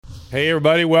Hey,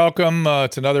 everybody. Welcome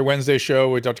to another Wednesday show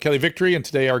with Dr. Kelly Victory. And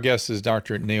today our guest is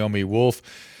Dr. Naomi Wolf.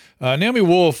 Naomi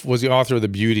Wolf was the author of The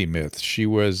Beauty Myth. She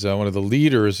was one of the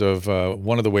leaders of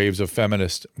one of the waves of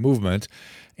feminist movement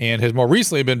and has more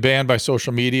recently been banned by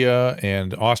social media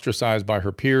and ostracized by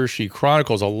her peers. She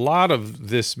chronicles a lot of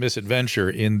this misadventure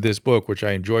in this book, which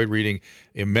I enjoyed reading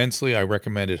immensely. I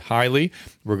recommend it highly.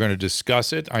 We're going to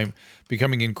discuss it. I'm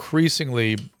becoming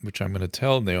increasingly, which I'm going to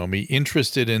tell Naomi,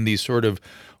 interested in these sort of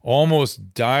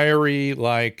almost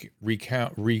diary-like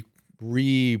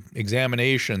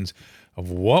re-examinations of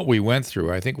what we went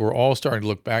through. I think we're all starting to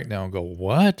look back now and go,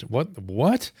 what?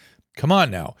 Come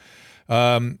on now.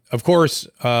 Of course,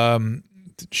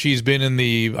 she's been in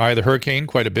the eye of the hurricane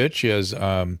quite a bit. She has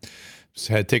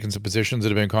had taken some positions that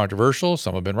have been controversial.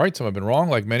 Some have been right, some have been wrong,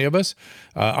 like many of us.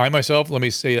 I myself, let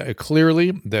me say clearly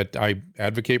that I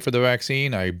advocate for the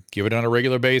vaccine. I give it on a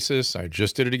regular basis. I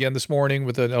just did it again this morning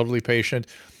with an elderly patient.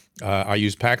 I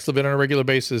use Paxlovid on a regular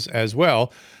basis as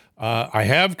well. I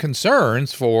have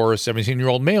concerns for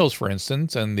 17-year-old males, for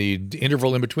instance, and the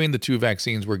interval in between the two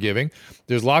vaccines we're giving.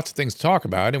 There's lots of things to talk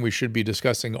about, and we should be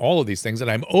discussing all of these things.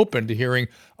 And I'm open to hearing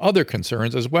other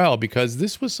concerns as well, because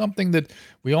this was something that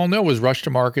we all know was rushed to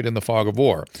market in the fog of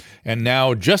war. And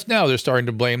now, just now, they're starting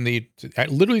to blame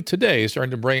literally today,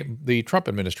 starting to blame the Trump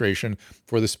administration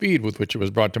for the speed with which it was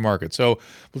brought to market. So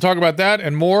we'll talk about that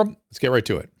and more. Let's get right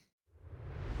to it.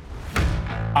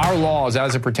 Our laws,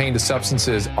 as it pertains to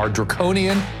substances, are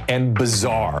draconian and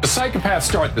bizarre. The psychopaths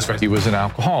start this way. He was an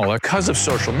alcoholic because of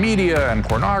social media and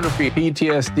pornography,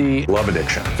 PTSD, love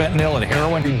addiction, fentanyl and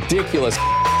heroin. Ridiculous.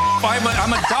 I'm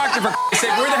a doctor, for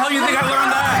sake. Where the hell do you think I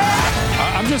learned that?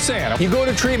 I'm just saying, you go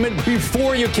to treatment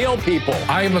before you kill people.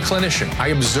 I am a clinician. I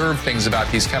observe things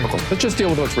about these chemicals. Let's just deal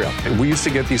with what's real. We used to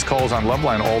get these calls on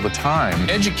Loveline all the time.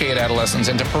 Educate adolescents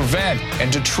and to prevent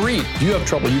and to treat. If you have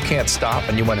trouble you can't stop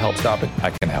and you want to help stop it,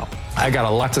 I can help. I got a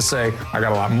lot to say. I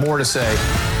got a lot more to say.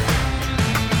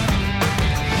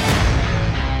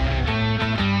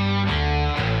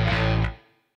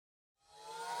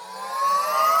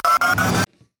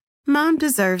 Mom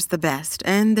deserves the best,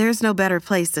 and there's no better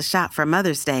place to shop for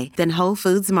Mother's Day than Whole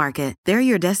Foods Market. They're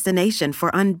your destination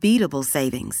for unbeatable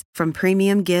savings, from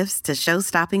premium gifts to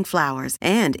show-stopping flowers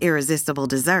and irresistible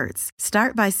desserts.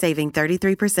 Start by saving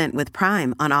 33% with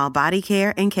Prime on all body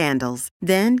care and candles.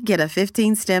 Then get a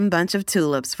 15-stem bunch of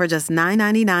tulips for just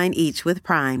 $9.99 each with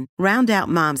Prime. Round out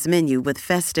Mom's menu with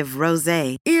festive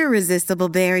rosé, irresistible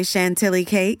berry chantilly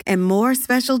cake, and more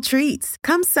special treats.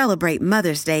 Come celebrate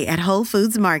Mother's Day at Whole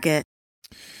Foods Market.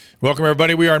 Welcome,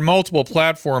 everybody. We are on multiple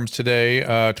platforms today.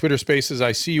 Twitter Spaces,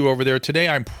 I see you over there. Today,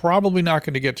 I'm probably not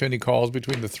going to get to any calls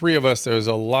between the three of us. There's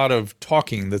a lot of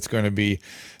talking that's going to be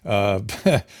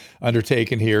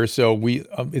undertaken here. So we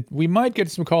might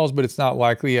get some calls, but it's not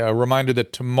likely. A reminder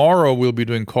that tomorrow we'll be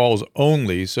doing calls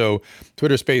only. So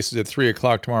Twitter Spaces at 3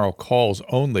 o'clock tomorrow, calls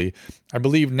only. I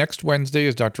believe next Wednesday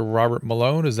is Dr. Robert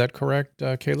Malone. Is that correct,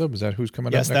 Caleb? Is that who's coming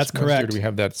up next Wednesday? Yes, that's correct. Or do we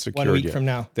have that secured 1 week yet? from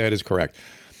now. That is correct.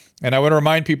 And I want to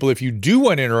remind people, if you do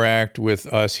want to interact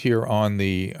with us here on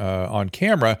the on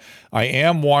camera, I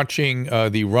am watching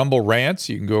the Rumble rants.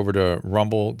 You can go over to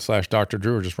Rumble/Dr.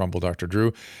 Drew or just Rumble Dr.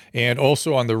 Drew. And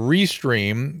also on the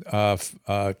Restream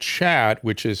chat,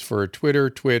 which is for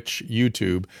Twitter, Twitch,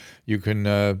 YouTube. You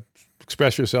can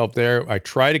express yourself there. I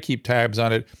try to keep tabs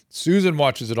on it. Susan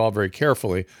watches it all very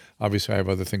carefully. Obviously, I have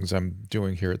other things I'm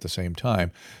doing here at the same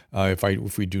time.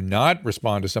 If we do not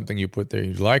respond to something you put there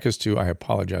you'd like us to, I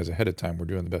apologize ahead of time. We're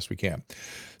doing the best we can.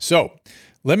 So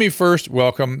let me first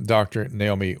welcome Dr.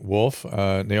 Naomi Wolf.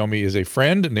 Naomi is a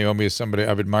friend. Naomi is somebody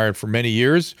I've admired for many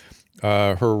years.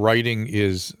 Her writing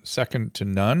is second to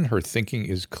none. Her thinking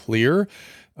is clear.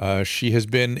 She has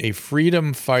been a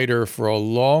freedom fighter for a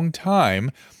long time,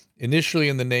 initially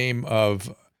in the name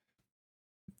of,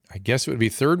 I guess it would be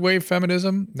third wave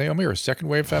feminism, Naomi, or second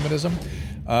wave feminism.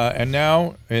 And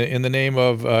now in the name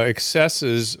of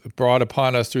excesses brought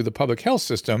upon us through the public health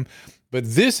system. But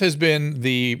this has been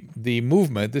the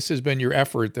movement. This has been your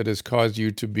effort that has caused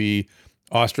you to be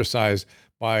ostracized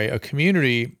by a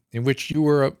community in which you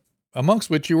were, amongst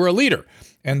which you were a leader.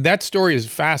 And that story is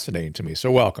fascinating to me.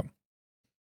 So welcome.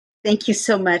 Thank you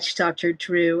so much, Dr.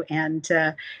 Drew. And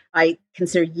I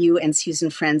consider you and Susan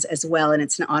friends as well. And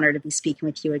it's an honor to be speaking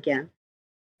with you again.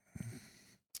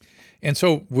 And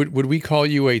so would we call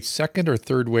you a second or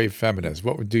third wave feminist?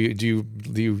 What do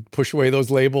you push away those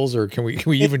labels, or can we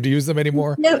even use them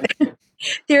anymore? No,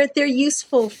 they're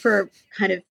useful for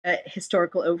kind of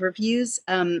historical overviews.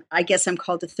 I guess I'm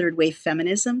called a third wave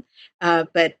feminism,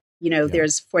 but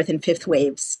there's fourth and fifth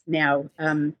waves now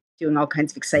doing all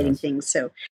kinds of exciting things.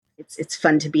 So it's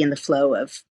fun to be in the flow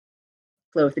of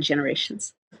flow of the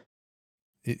generations.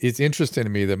 It's interesting to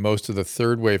me that most of the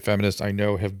third wave feminists I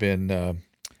know have been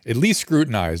at least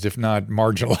scrutinized, if not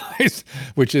marginalized,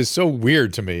 which is so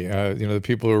weird to me. The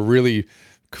people who are really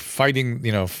fighting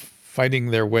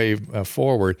their way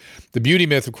forward. The Beauty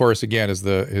Myth, of course, again,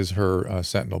 is her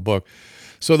Sentinel book.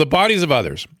 So The Bodies of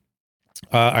Others.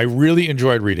 I really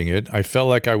enjoyed reading it. I felt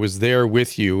like I was there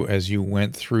with you as you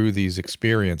went through these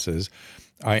experiences.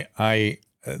 The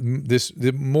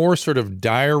more sort of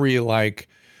diary-like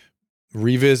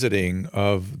revisiting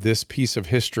of this piece of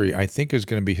history, I think is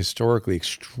going to be historically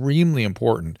extremely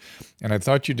important. And I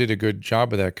thought you did a good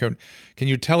job of that. Can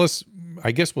you tell us,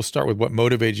 I guess we'll start with what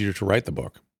motivated you to write the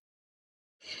book?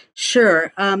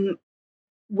 Sure.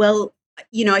 Well,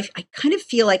 I kind of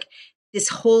feel like this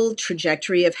whole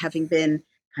trajectory of having been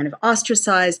kind of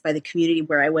ostracized by the community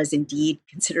where I was indeed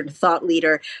considered a thought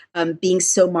leader, being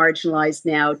so marginalized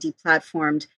now,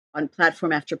 deplatformed on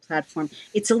platform after platform.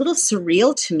 It's a little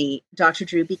surreal to me, Dr.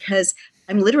 Drew, because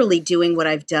I'm literally doing what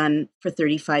I've done for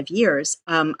 35 years.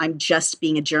 I'm just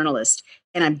being a journalist,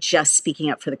 and I'm just speaking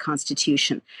up for the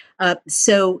Constitution.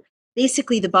 So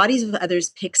basically, The Bodies of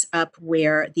Others picks up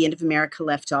where The End of America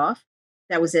left off.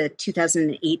 That was a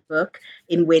 2008 book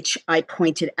in which I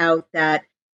pointed out that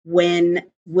when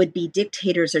would-be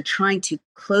dictators are trying to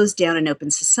close down an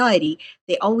open society,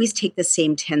 they always take the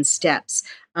same 10 steps,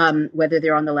 whether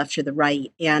they're on the left or the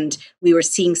right. And we were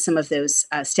seeing some of those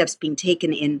steps being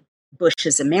taken in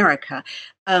Bush's America.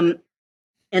 And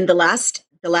the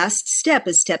last step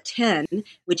is step 10,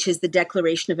 which is the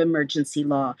declaration of emergency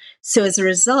law. So as a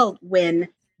result, when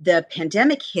the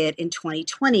pandemic hit in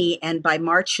 2020, and by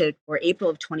March or April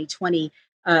of 2020,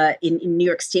 in New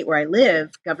York State where I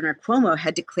live, Governor Cuomo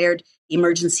had declared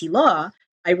emergency law.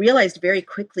 I realized very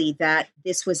quickly that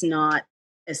this was not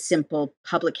a simple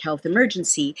public health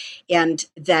emergency, and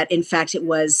that in fact it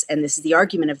was, and this is the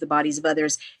argument of The Bodies of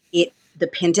Others, the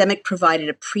pandemic provided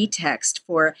a pretext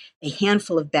for a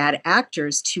handful of bad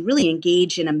actors to really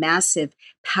engage in a massive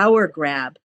power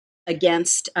grab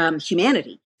against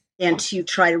humanity and to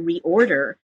try to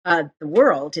reorder the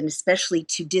world, and especially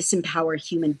to disempower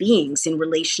human beings in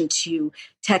relation to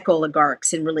tech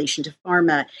oligarchs, in relation to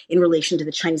pharma, in relation to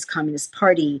the Chinese Communist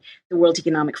Party, the World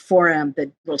Economic Forum,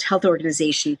 the World Health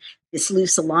Organization, this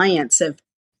loose alliance of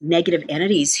negative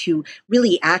entities who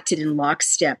really acted in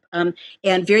lockstep. And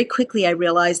very quickly, I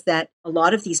realized that a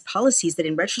lot of these policies that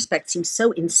in retrospect seem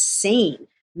so insane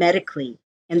medically,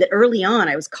 and that early on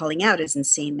I was calling out as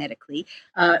insane medically,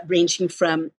 ranging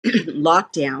from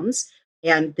lockdowns,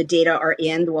 and the data are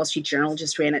in. The Wall Street Journal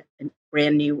just ran a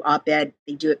brand new op-ed.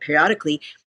 They do it periodically.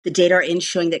 The data are in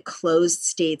showing that closed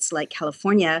states like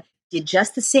California did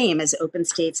just the same as open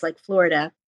states like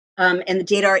Florida. And the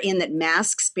data are in that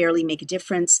masks barely make a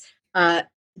difference. The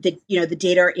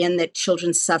data are in that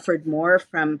children suffered more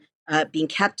from being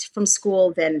kept from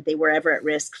school than they were ever at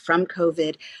risk from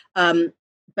COVID.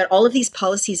 But all of these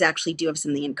policies actually do have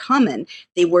something in common.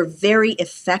 They were very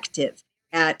effective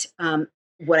at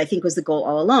what I think was the goal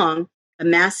all along, a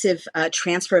massive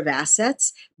transfer of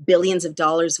assets. Billions of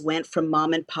dollars went from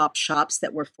mom and pop shops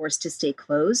that were forced to stay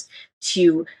closed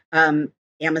to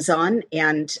Amazon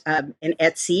and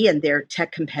Etsy and their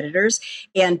tech competitors,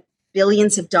 and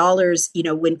billions of dollars,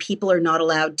 when people are not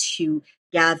allowed to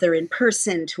gather in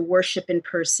person, to worship in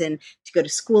person, to go to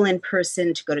school in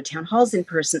person, to go to town halls in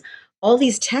person. All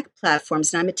these tech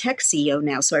platforms, and I'm a tech CEO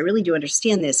now, so I really do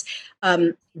understand this,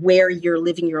 where you're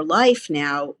living your life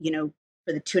now,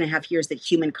 for the 2.5 years that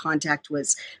human contact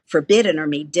was forbidden or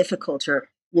made difficult or,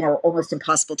 almost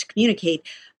impossible to communicate,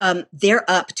 they're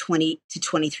up 20 to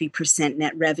 23%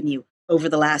 net revenue over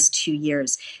the last 2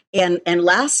 years. And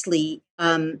lastly,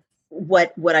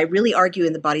 what I really argue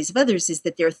in The Bodies of Others is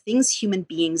that there are things human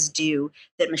beings do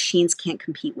that machines can't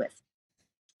compete with,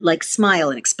 like smile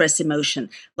and express emotion,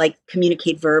 like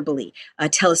communicate verbally,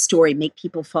 tell a story, make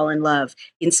people fall in love,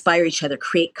 inspire each other,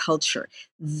 create culture.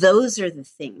 Those are the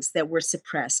things that were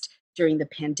suppressed during the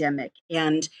pandemic.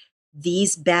 And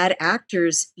these bad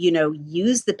actors,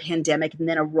 use the pandemic and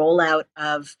then a rollout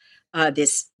of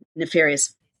this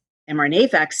nefarious mRNA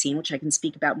vaccine, which I can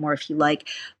speak about more if you like,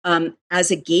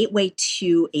 as a gateway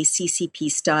to a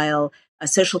CCP-style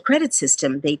social credit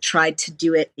system. They tried to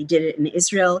do it. They did it in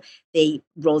Israel. They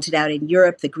rolled it out in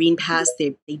Europe, the Green Pass.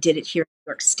 They did it here in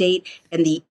New York State. And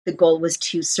the goal was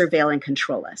to surveil and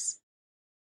control us.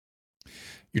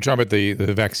 You're talking about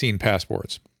the vaccine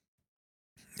passports.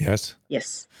 Yes?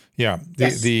 Yes. Yeah.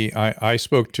 Yes. I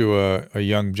spoke to a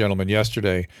young gentleman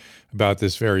yesterday about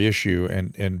this very issue,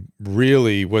 and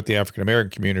really what the African-American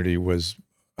community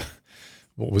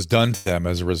what was done to them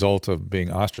as a result of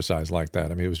being ostracized like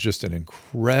that. I mean, it was just an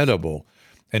incredible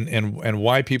and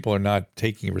why people are not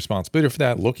taking responsibility for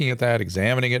that, looking at that,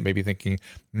 examining it, maybe thinking,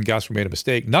 gosh, we made a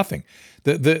mistake. Nothing.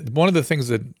 One of the things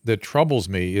that troubles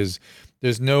me is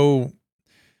there's no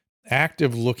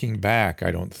active looking back,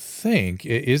 I don't think.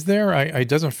 Is there? It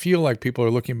doesn't feel like people are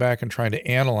looking back and trying to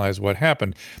analyze what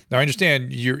happened. Now, I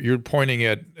understand you're pointing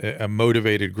at a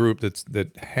motivated group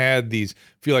that had these,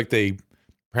 feel like they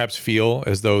perhaps feel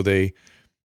as though they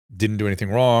didn't do anything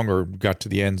wrong or got to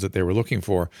the ends that they were looking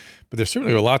for. But there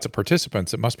certainly are lots of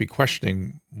participants that must be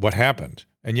questioning what happened,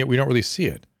 and yet we don't really see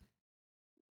it.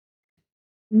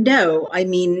 No, I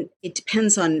mean, it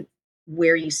depends on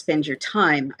where you spend your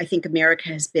time. I think America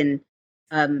has been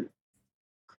um,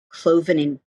 cloven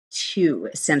in two,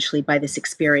 essentially, by this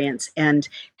experience, and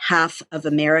half of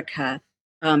America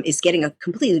is getting a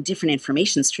completely different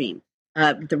information stream.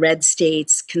 The red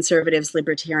states, conservatives,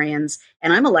 libertarians,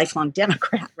 and I'm a lifelong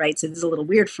Democrat, right? So this is a little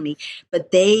weird for me,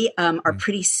 but they are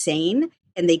pretty sane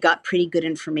and they got pretty good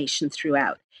information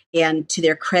throughout. And to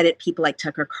their credit, people like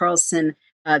Tucker Carlson,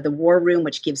 the War Room,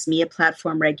 which gives me a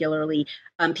platform regularly,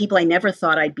 people I never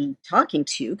thought I'd be talking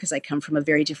to because I come from a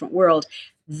very different world,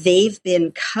 they've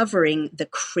been covering the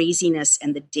craziness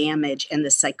and the damage and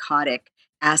the psychotic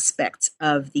aspects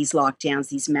of these lockdowns,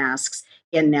 these masks,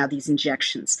 and now these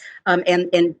injections.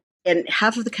 And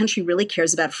half of the country really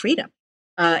cares about freedom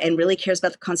and really cares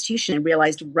about the Constitution and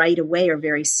realized right away or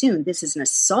very soon this is an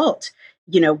assault.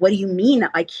 What do you mean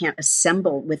I can't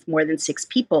assemble with more than 6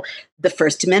 people? The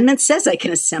First Amendment says I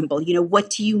can assemble. What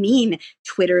do you mean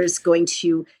Twitter is going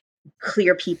to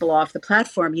clear people off the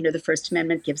platform? The First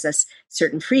Amendment gives us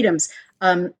certain freedoms.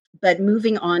 But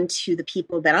moving on to the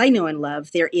people that I know and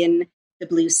love, they're in the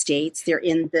blue states, they're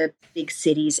in the big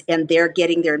cities, and they're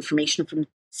getting their information from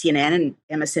CNN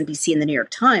and MSNBC and the New York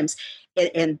Times.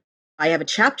 And I have a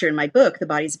chapter in my book, The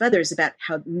Bodies of Others, about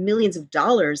how millions of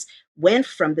dollars went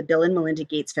from the Bill and Melinda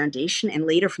Gates Foundation and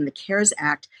later from the CARES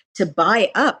Act to buy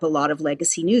up a lot of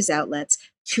legacy news outlets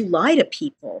to lie to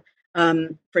people.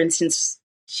 For instance,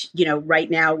 right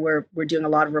now we're doing a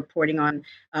lot of reporting on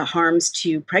harms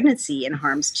to pregnancy and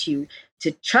harms to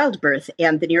childbirth.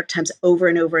 And the New York Times over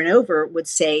and over and over would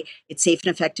say it's safe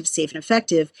and effective, safe and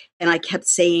effective. And I kept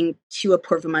saying to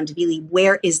Apoorva Mandavili,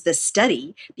 where is the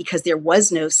study? Because there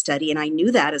was no study. And I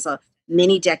knew that as a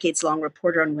many decades long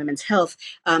reporter on women's health.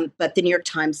 But the New York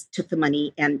Times took the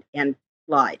money and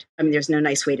lied. I mean, there's no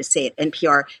nice way to say it.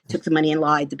 NPR took the money and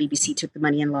lied. The BBC took the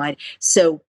money and lied.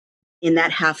 So in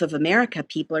that half of America,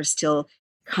 people are still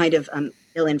kind of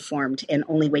ill-informed and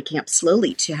only waking up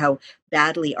slowly to how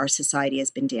badly our society has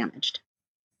been damaged.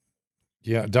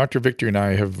 Yeah, Dr. Victory and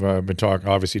I have been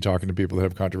obviously talking to people that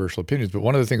have controversial opinions, but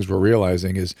one of the things we're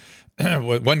realizing is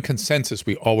one consensus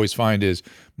we always find is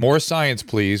more science,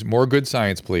 please, more good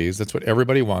science, please. That's what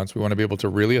everybody wants. We want to be able to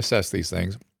really assess these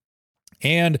things.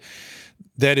 And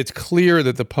that it's clear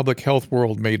that the public health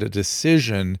world made a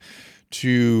decision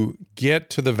to get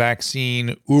to the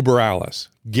vaccine uber alles,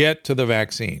 get to a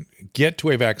vaccine.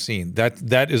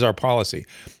 That is our policy.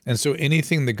 And so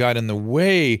anything that got in the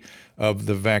way of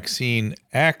the vaccine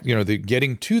act, the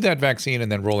getting to that vaccine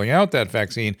and then rolling out that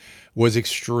vaccine was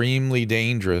extremely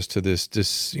dangerous to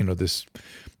this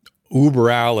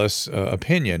uber alles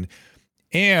opinion.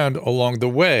 And along the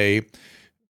way,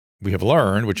 we have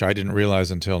learned, which I didn't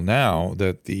realize until now,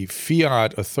 that the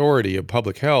fiat authority of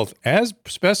public health, as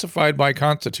specified by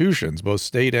constitutions, both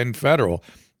state and federal,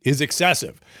 is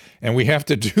excessive. And we have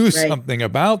to do something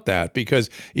about that because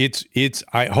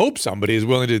I hope somebody is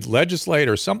willing to legislate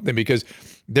or something, because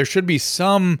there should be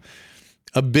some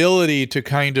ability to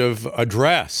kind of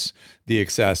address the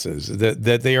excesses,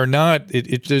 that they are not,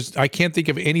 I can't think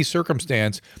of any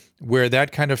circumstance where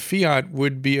that kind of fiat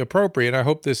would be appropriate. I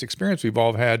hope this experience we've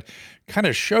all had kind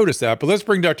of showed us that. But let's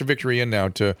bring Dr. Victory in now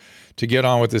to get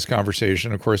on with this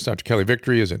conversation. Of course, Dr. Kelly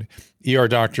Victory is an ER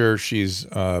doctor. She's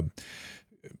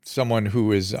someone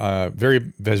who has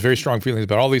very strong feelings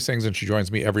about all these things, and she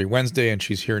joins me every Wednesday, and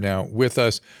she's here now with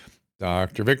us.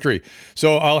 Dr. Victory.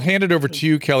 So I'll hand it over to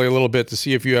you, Kelly, a little bit to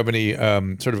see if you have any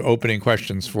sort of opening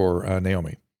questions for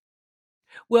Naomi.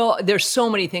 Well, there's so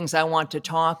many things I want to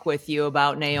talk with you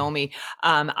about, Naomi.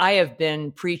 I have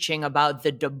been preaching about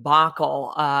the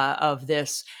debacle of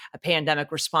this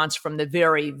pandemic response from the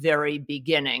very, very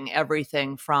beginning.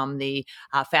 Everything from the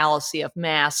fallacy of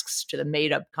masks to the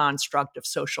made-up construct of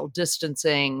social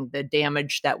distancing, the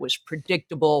damage that was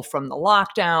predictable from the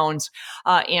lockdowns,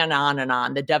 and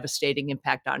on. The devastating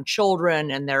impact on children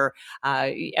and their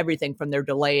everything from their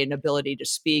delay in ability to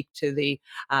speak to the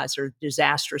sort of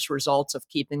disastrous results of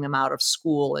keeping them out of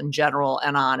school in general,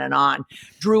 and on and on.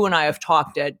 Drew and I have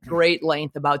talked at great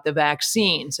length about the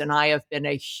vaccines, and I have been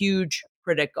a huge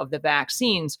critic of the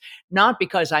vaccines, not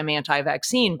because I'm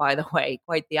anti-vaccine, by the way,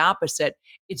 quite the opposite.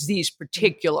 It's these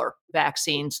particular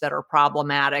vaccines that are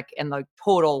problematic and the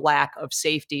total lack of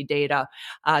safety data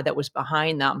that was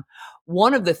behind them.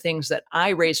 One of the things that I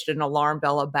raised an alarm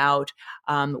bell about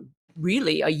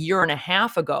really a year and a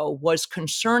half ago was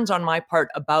concerns on my part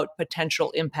about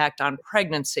potential impact on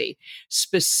pregnancy,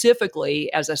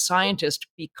 specifically as a scientist,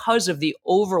 because of the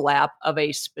overlap of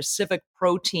a specific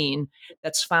protein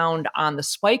that's found on the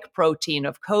spike protein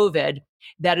of COVID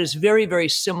that is very, very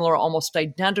similar, almost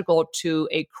identical to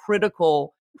a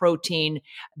critical protein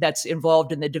that's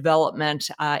involved in the development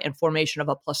and formation of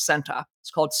a placenta.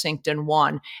 It's called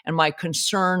Synctin-1. And my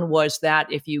concern was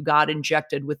that if you got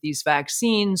injected with these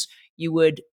vaccines, you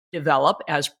would develop,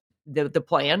 as the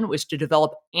plan was to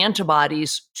develop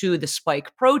antibodies to the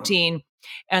spike protein,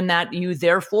 and that you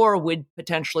therefore would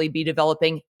potentially be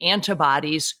developing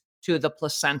antibodies to the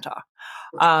placenta.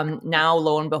 Now,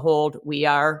 lo and behold, we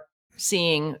are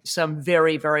seeing some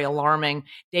very, very alarming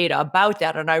data about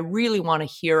that. And I really want to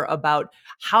hear about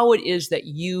how it is that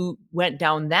you went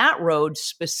down that road,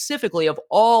 specifically of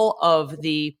all of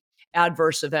the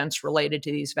adverse events related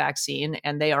to these vaccine,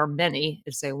 and they are many.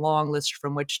 It's a long list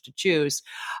from which to choose.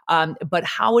 But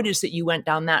how it is that you went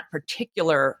down that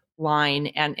particular line,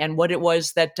 and what it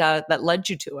was that that led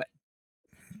you to it.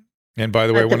 And by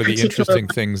the way, one of the interesting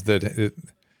things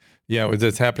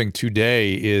that's happening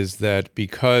today is that,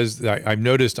 because I've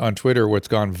noticed on Twitter what's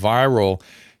gone viral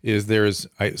is there's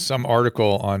some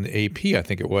article on AP, I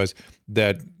think it was,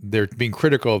 that they're being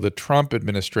critical of the Trump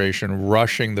administration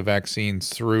rushing the vaccines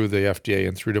through the FDA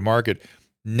and through to market.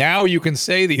 Now you can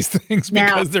say these things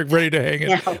because they're ready to hang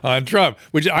it on Trump,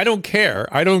 which I don't care.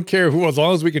 I don't care who, as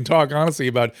long as we can talk honestly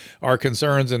about our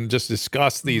concerns and just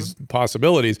discuss these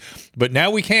possibilities. But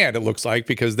now we can't, it looks like,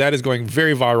 because that is going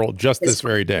very viral just this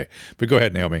very day. But go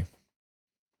ahead, Naomi.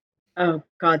 Oh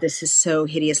God, this is so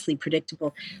hideously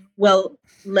predictable. Well,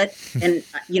 I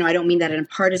don't mean that in a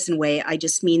partisan way. I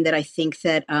just mean that I think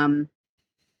that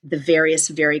the various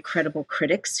very credible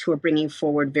critics who are bringing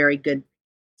forward very good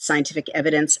scientific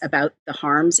evidence about the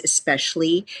harms,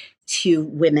 especially to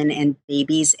women and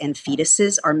babies and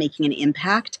fetuses, are making an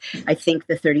impact. I think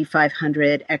the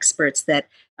 3,500 experts that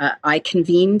I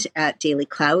convened at Daily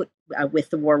Clout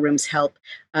with the War Room's help,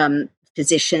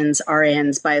 physicians,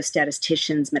 RNs,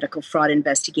 biostatisticians, medical fraud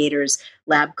investigators,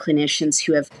 lab clinicians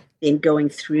who have been going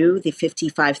through the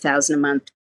 55,000 a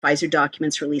month Pfizer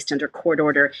documents released under court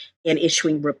order and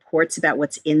issuing reports about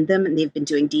what's in them. And they've been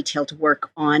doing detailed work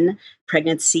on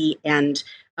pregnancy and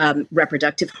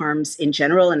reproductive harms in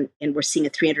general. And we're seeing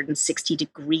a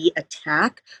 360-degree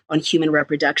attack on human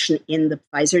reproduction in the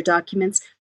Pfizer documents.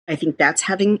 I think that's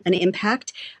having an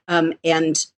impact. And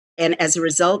as a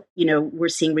result, we're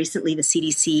seeing recently the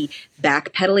CDC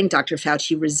backpedaling, Dr.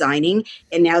 Fauci resigning,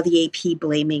 and now the AP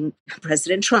blaming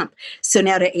President Trump. So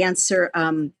now to answer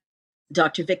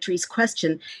Dr. Victory's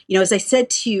question, as I said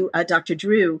to Dr.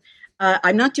 Drew,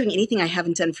 I'm not doing anything I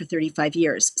haven't done for 35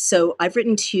 years. So I've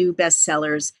written 2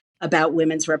 bestsellers about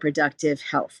women's reproductive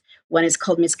health. One is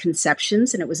called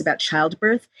Misconceptions, and it was about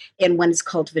childbirth. And one is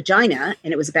called Vagina,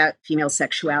 and it was about female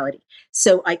sexuality.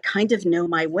 So I kind of know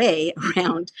my way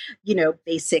around,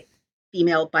 basic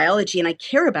female biology, and I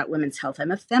care about women's health.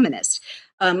 I'm a feminist.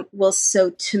 So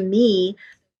to me,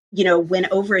 when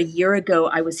over a year ago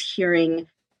I was hearing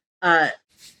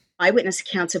eyewitness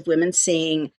accounts of women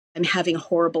saying, I'm having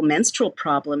horrible menstrual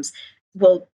problems.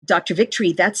 Well, Dr.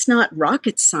 Victory, that's not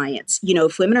rocket science.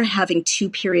 If women are having 2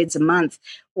 periods a month,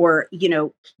 or,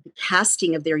 the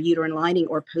casting of their uterine lining,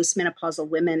 or postmenopausal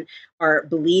women are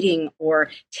bleeding, or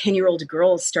 10-year-old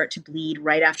girls start to bleed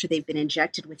right after they've been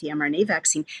injected with the mRNA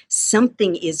vaccine,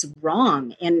 something is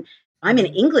wrong. And I'm an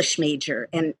English major,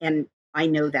 and I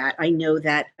know that. I know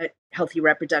that a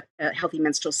healthy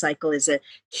menstrual cycle is a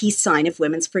key sign of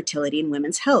women's fertility and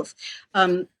women's health.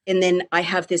 And then I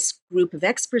have this group of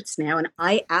experts now, and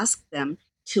I ask them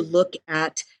to look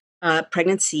at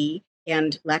pregnancy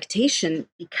and lactation,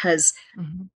 because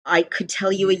I could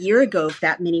tell you a year ago if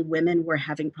that many women were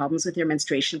having problems with their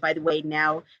menstruation. By the way,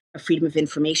 now a Freedom of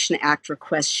Information Act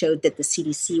request showed that the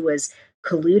CDC was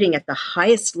colluding at the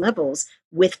highest levels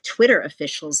with Twitter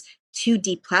officials to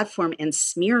deplatform and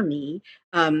smear me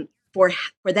for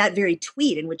that very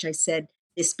tweet in which I said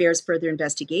this bears further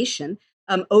investigation.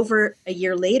 Over a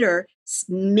year later,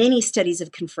 many studies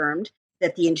have confirmed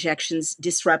that the injections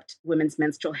disrupt women's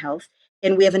menstrual health.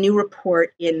 And we have a new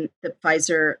report in the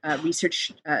Pfizer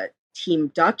research team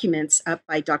documents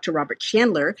by Dr. Robert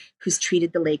Chandler, who's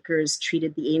treated the Lakers,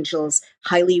 treated the Angels,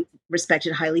 highly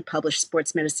respected, highly published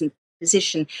sports medicine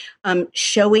physician,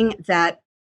 showing that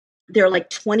there are like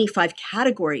 25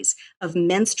 categories of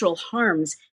menstrual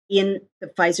harms in the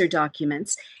Pfizer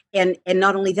documents. And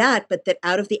not only that, but that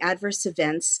out of the adverse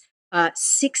events,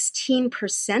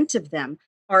 16% of them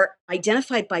are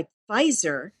identified by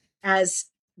Pfizer as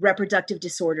reproductive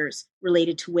disorders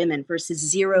related to women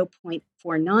versus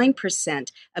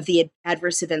 0.49% of the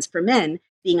adverse events for men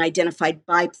being identified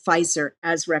by Pfizer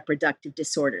as reproductive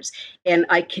disorders. And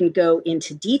I can go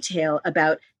into detail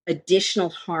about additional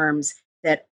harms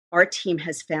that our team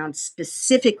has found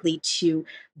specifically to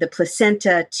the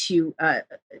placenta, to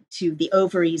the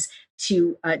ovaries,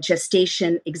 to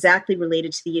gestation, exactly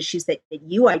related to the issues that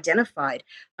you identified,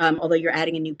 although you're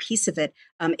adding a new piece of it,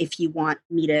 if you want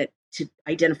me to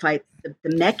identify the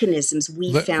mechanisms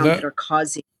we found that are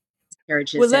causing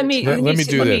miscarriages. Well, let me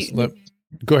do this.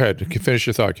 Go ahead. You can finish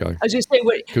your thought, Kelly. I was just saying,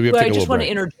 I just want to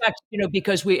interject,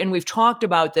 because we've talked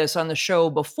about this on the show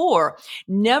before.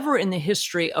 Never in the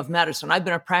history of medicine, I've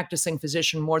been a practicing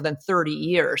physician more than 30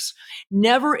 years.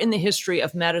 Never in the history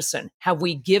of medicine have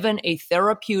we given a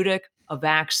therapeutic, a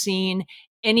vaccine,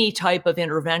 any type of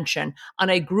intervention on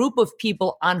a group of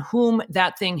people on whom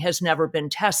that thing has never been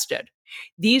tested.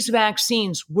 These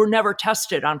vaccines were never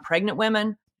tested on pregnant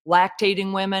women,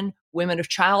 lactating women, women of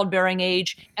childbearing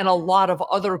age, and a lot of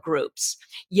other groups.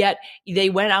 Yet they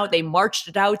went out, they marched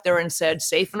it out there and said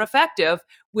safe and effective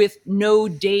with no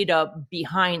data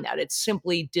behind that. It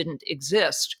simply didn't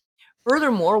exist.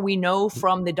 Furthermore, we know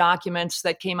from the documents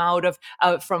that came out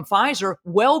from Pfizer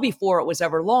well before it was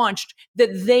ever launched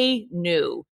that they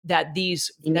knew that the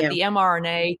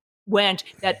mRNA went,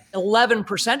 that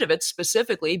 11% of it,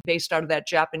 specifically based out of that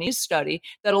Japanese study,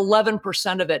 that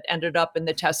 11% of it ended up in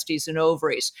the testes and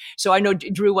ovaries. So I know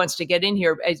Drew wants to get in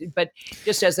here, but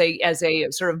just as a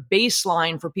sort of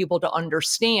baseline for people to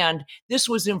understand, this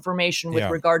was information with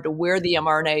regard to where the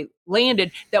mRNA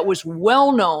landed that was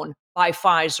well known by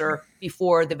Pfizer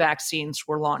before the vaccines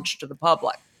were launched to the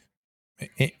public.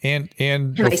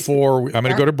 And before I'm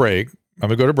going to go to break. I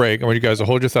want you guys to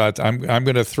hold your thoughts. I'm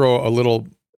going to throw a little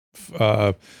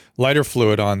lighter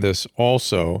fluid on this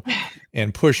also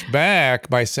and push back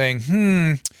by saying,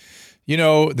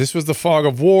 this was the fog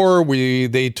of war.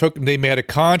 They made a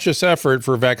conscious effort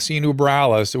for vaccine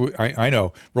ubralis. I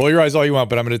know, roll your eyes all you want,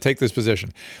 but I'm going to take this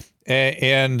position.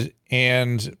 And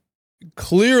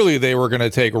clearly they were going to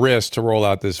take risks to roll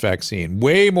out this vaccine,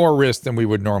 way more risk than we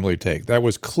would normally take. That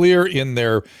was clear in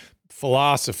their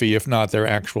philosophy, if not their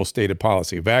actual stated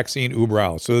policy. Vaccine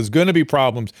ubralis. So there's going to be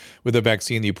problems with a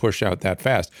vaccine that you push out that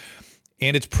fast.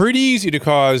 And it's pretty easy to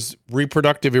cause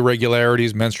reproductive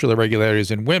irregularities, menstrual irregularities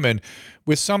in women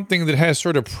with something that has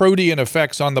sort of protean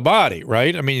effects on the body,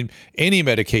 right? I mean, any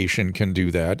medication can do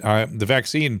that. The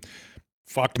vaccine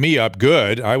fucked me up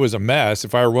good. I was a mess.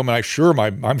 If I were a woman, I'm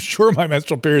sure my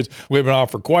menstrual periods would have been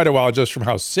off for quite a while just from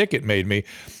how sick it made me.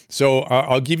 So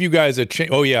I'll give you guys a chance.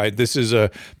 Oh yeah, this is a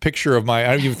picture of I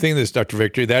don't even think this, Dr.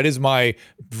 Victory. That is my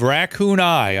raccoon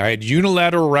eye. I had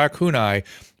unilateral raccoon eye.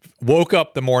 Woke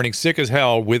up the morning sick as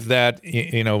hell with that,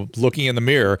 looking in the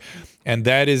mirror. And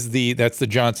that's the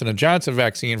Johnson & Johnson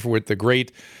vaccine, for which the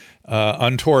great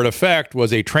untoward effect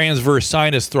was a transverse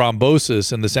sinus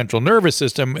thrombosis in the central nervous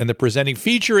system, and the presenting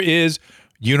feature is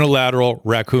unilateral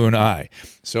raccoon eye.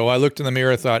 So I looked in the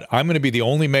mirror and thought, I'm going to be the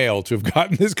only male to have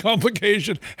gotten this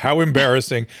complication. How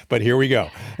embarrassing, but here we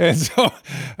go. And so,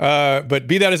 but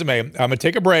be that as it may, I'm going to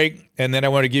take a break, and then I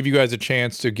want to give you guys a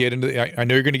chance to get into, I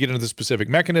know you're going to get into the specific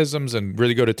mechanisms and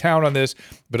really go to town on this,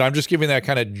 but I'm just giving that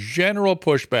kind of general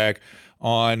pushback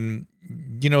on,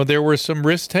 there were some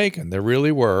risks taken. There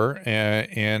really were,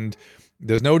 and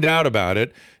there's no doubt about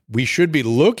it. We should be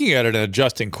looking at it and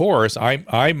adjusting course.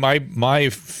 My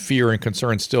fear and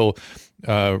concern still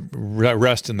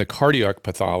rest in the cardiac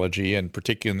pathology, and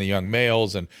particularly in the young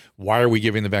males. And why are we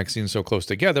giving the vaccine so close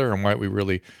together? And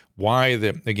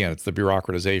again, it's the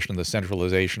bureaucratization, the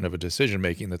centralization of a decision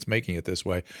making that's making it this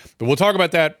way. But we'll talk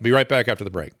about that. Be right back after the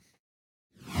break.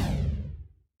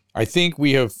 I think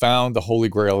we have found the holy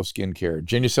grail of skincare.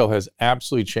 Genucel has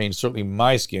absolutely changed, certainly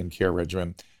my skincare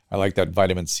regimen. I like that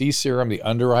vitamin C serum, the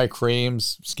under eye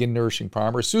creams, skin nourishing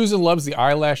primer. Susan loves the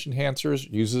eyelash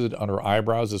enhancers, uses it on her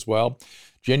eyebrows as well.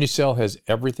 Genucel has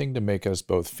everything to make us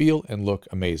both feel and look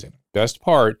amazing. Best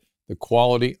part, the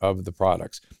quality of the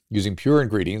products. Using pure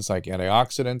ingredients like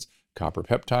antioxidants, copper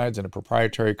peptides, and a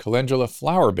proprietary calendula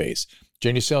flower base,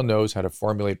 Genucel knows how to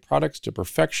formulate products to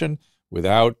perfection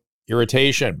without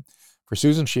irritation. For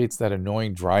Susan, she hates that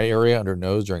annoying dry area under her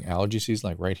nose during allergy season,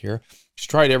 like right here. She's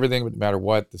tried everything, but no matter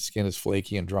what, the skin is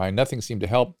flaky and dry. Nothing seemed to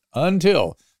help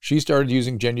until she started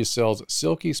using Genucel's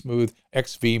Silky Smooth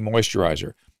XV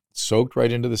Moisturizer. It soaked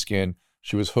right into the skin,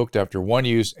 She was hooked after one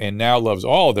use and now loves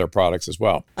all of their products as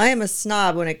well. I am a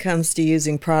snob when it comes to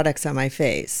using products on my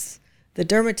face. The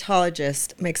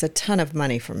dermatologist makes a ton of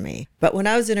money from me. But when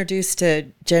I was introduced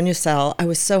to Genucel, I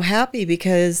was so happy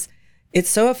because it's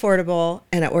so affordable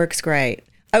and it works great.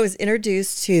 I was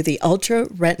introduced to the Ultra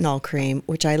Retinol Cream,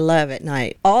 which I love at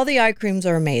night. All the eye creams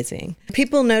are amazing.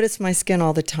 People notice my skin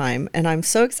all the time, and I'm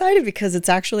so excited because it's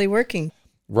actually working.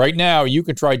 Right now, you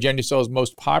can try Genucel's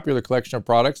most popular collection of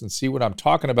products and see what I'm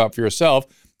talking about for yourself.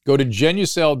 Go to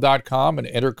Genucel.com and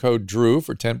enter code DREW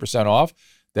for 10% off.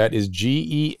 That is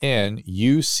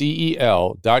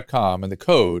GENUCEL.com, and the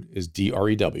code is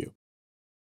DREW.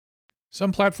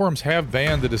 Some platforms have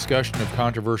banned the discussion of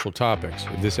controversial topics.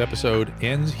 If this episode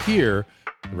ends here,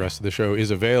 the rest of the show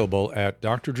is available at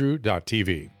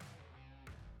drdrew.tv.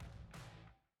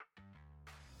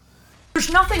 There's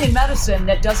nothing in medicine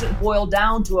that doesn't boil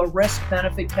down to a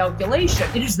risk-benefit calculation.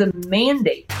 It is the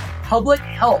mandate of public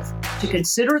health to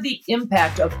consider the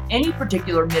impact of any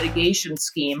particular mitigation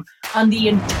scheme on the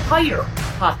entire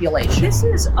population. This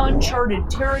is uncharted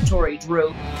territory,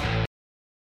 Drew.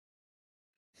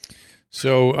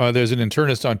 So there's an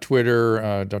internist on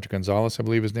Twitter, Dr. Gonzalez, I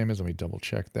believe his name is. Let me double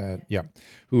check that. Yeah.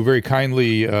 Who very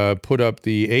kindly put up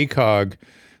the ACOG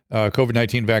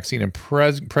COVID-19 vaccine and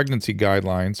pregnancy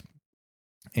guidelines.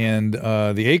 And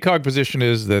the ACOG position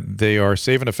is that they are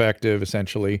safe and effective,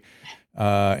 essentially.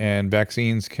 And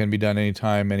vaccines can be done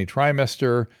anytime, any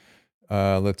trimester.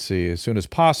 Let's see, as soon as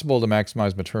possible to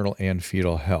maximize maternal and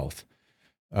fetal health.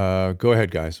 Go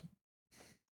ahead, guys.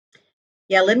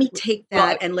 Yeah, let me take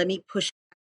that and let me push.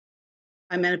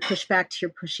 I'm going to push back to your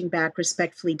pushing back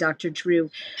respectfully, Dr.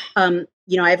 Drew. I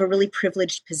have a really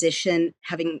privileged position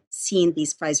having seen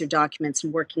these Pfizer documents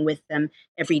and working with them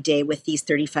every day with these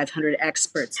 3,500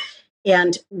 experts.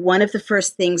 And one of the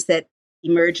first things that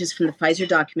emerges from the Pfizer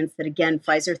documents that, again,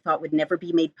 Pfizer thought would never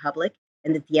be made public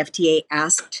and that the FDA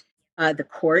asked the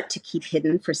court to keep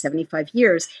hidden for 75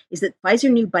 years is that Pfizer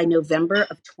knew by November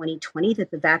of 2020 that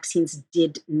the vaccines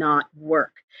did not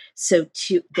work. So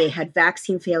they had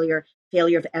vaccine failure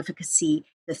of efficacy.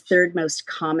 The third most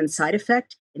common side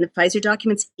effect in the Pfizer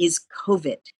documents is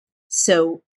COVID.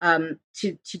 So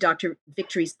to Dr.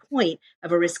 Victory's point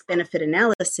of a risk-benefit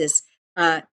analysis,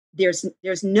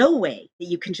 there's no way that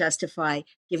you can justify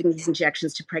giving these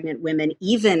injections to pregnant women,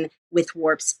 even with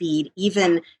warp speed,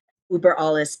 even Uber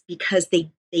alles, because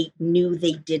they knew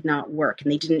they did not work and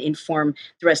they didn't inform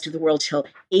the rest of the world till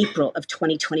April of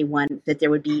 2021 that there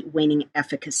would be waning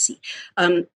efficacy.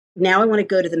 Now I want to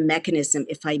go to the mechanism,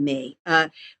 if I may.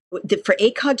 For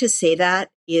ACOG to say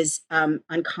that is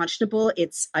unconscionable.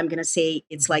 I'm going to say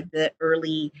it's like the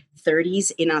early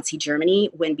 30s in Nazi Germany,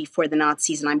 when before the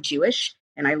Nazis, and I'm Jewish,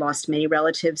 and I lost many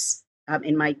relatives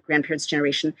in my grandparents'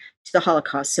 generation to the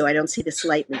Holocaust, so I don't say this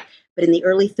lightly. But in the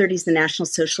early 30s, the National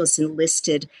Socialists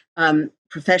enlisted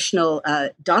professional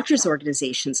doctors'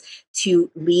 organizations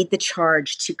to lead the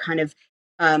charge to kind of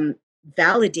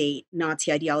validate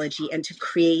Nazi ideology and to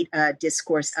create a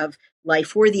discourse of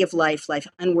life worthy of life, life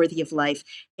unworthy of life.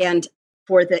 And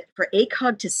for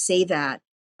ACOG to say that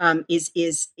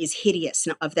is hideous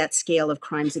of that scale of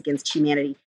crimes against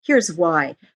humanity. Here's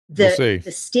why. The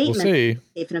statement.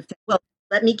 Well,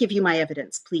 let me give you my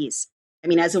evidence, please. I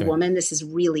mean, as a woman, this is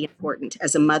really important.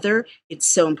 As a mother, it's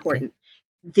so important.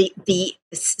 The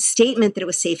statement that it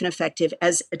was safe and effective,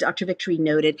 as Dr. Victory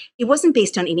noted, it wasn't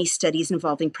based on any studies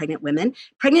involving pregnant women.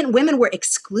 Pregnant women were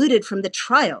excluded from the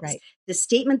trials. Right. The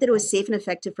statement that it was safe and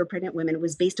effective for pregnant women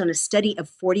was based on a study of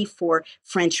 44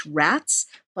 French rats,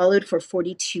 followed for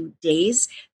 42 days.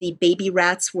 The baby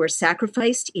rats were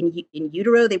sacrificed in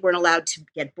utero. They weren't allowed to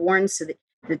get born so that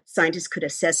the scientists could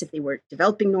assess if they were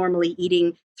developing normally,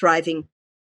 eating, thriving.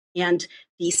 And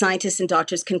the scientists and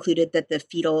doctors concluded that the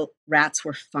fetal rats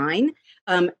were fine.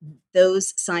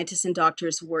 Those scientists and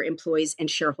doctors were employees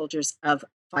and shareholders of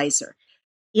Pfizer.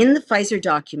 In the Pfizer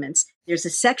documents, there's a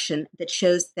section that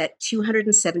shows that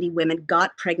 270 women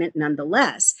got pregnant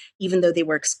nonetheless, even though they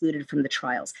were excluded from the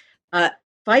trials.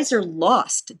 Pfizer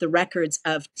lost the records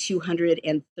of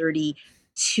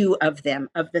 232 of them.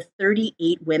 Of the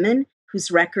 38 women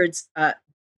whose records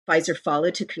Pfizer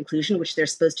followed to conclusion, which they're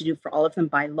supposed to do for all of them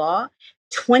by law,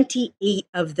 28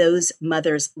 of those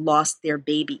mothers lost their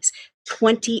babies.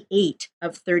 28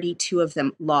 of 32 of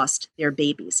them lost their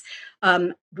babies.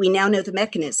 We now know the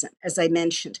mechanism. As I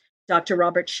mentioned, Dr.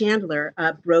 Robert Chandler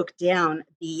broke down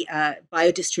the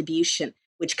biodistribution,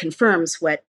 which confirms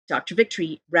what Dr.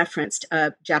 Victory referenced,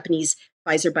 a Japanese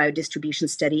Pfizer biodistribution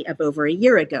study of over a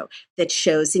year ago that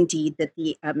shows indeed that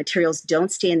the materials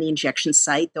don't stay in the injection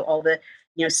site, though all the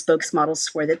spokes models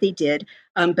swore that they did.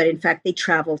 But in fact, they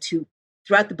travel to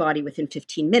throughout the body within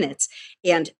 15 minutes,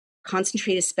 and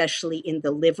concentrate especially in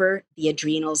the liver, the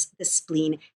adrenals, the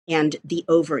spleen, and the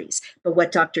ovaries. But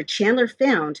what Dr. Chandler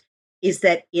found is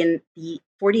that in the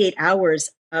 48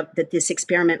 hours that this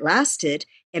experiment lasted,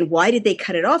 and why did they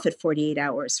cut it off at 48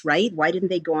 hours, right? Why didn't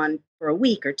they go on for a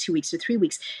week or 2 weeks or 3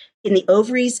 weeks? In the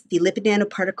ovaries, the lipid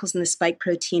nanoparticles and the spike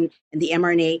protein and the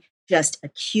mRNA just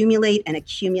accumulate and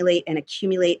accumulate and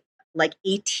accumulate like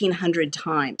 1,800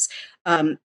 times.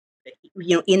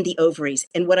 In the ovaries.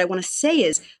 And what I want to say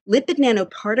is lipid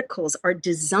nanoparticles are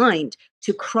designed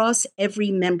to cross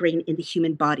every membrane in the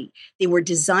human body. They were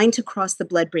designed to cross the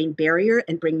blood-brain barrier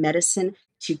and bring medicine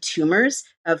to tumors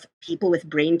of people with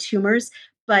brain tumors.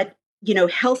 But,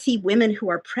 healthy women who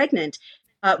are pregnant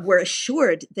were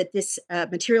assured that this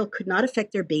material could not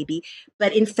affect their baby.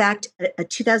 But in fact, a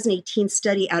 2018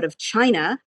 study out of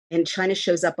China, and China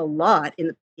shows up a lot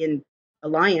in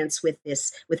alliance with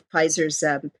Pfizer's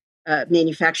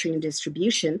manufacturing and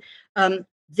distribution,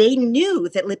 they knew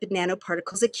that lipid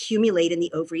nanoparticles accumulate in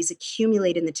the ovaries,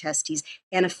 accumulate in the testes,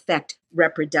 and affect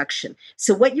reproduction.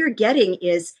 So what you're getting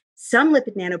is some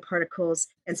lipid nanoparticles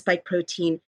and spike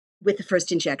protein with the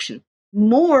first injection,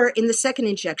 more in the second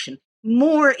injection,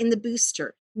 more in the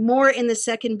booster, more in the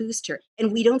second booster.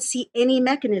 And we don't see any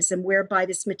mechanism whereby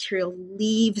this material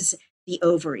leaves the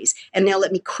ovaries. And now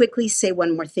let me quickly say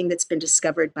one more thing that's been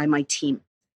discovered by my team.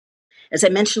 As I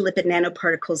mentioned, lipid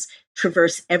nanoparticles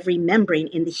traverse every membrane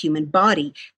in the human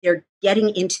body. They're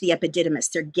getting into the epididymis.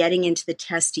 They're getting into the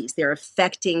testes. They're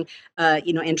affecting,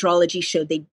 andrology showed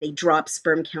they drop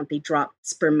sperm count, they drop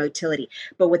sperm motility.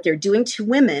 But what they're doing to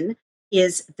women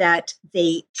is that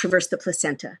they traverse the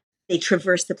placenta. They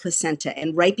traverse the placenta.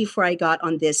 And right before I got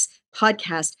on this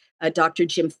podcast, Dr.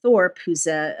 Jim Thorpe, who's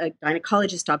a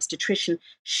gynecologist obstetrician,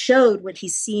 showed what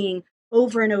he's seeing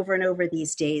over and over and over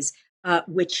these days,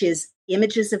 which is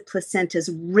images of placentas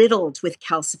riddled with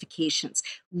calcifications.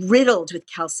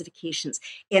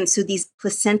 And so these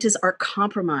placentas are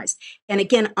compromised. And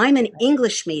again, I'm an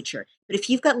English major, but if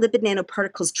you've got lipid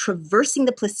nanoparticles traversing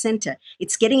the placenta,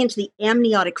 it's getting into the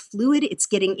amniotic fluid, it's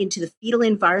getting into the fetal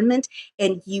environment,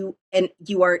 and you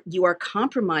are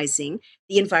compromising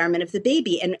the environment of the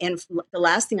baby. And the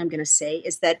last thing I'm going to say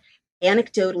is that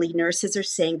anecdotally, nurses are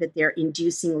saying that they're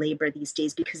inducing labor these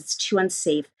days because it's too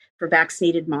unsafe for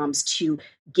vaccinated moms to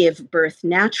give birth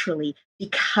naturally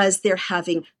because they're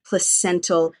having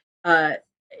placental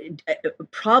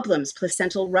problems,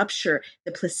 placental rupture.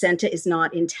 The placenta is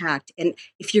not intact. And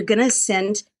if you're going to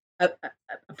send a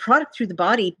product through the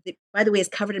body that, by the way, is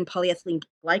covered in polyethylene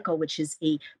glycol, which is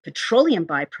a petroleum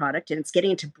byproduct, and it's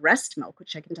getting into breast milk,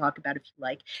 which I can talk about if you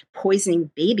like, poisoning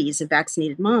babies of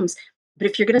vaccinated moms. But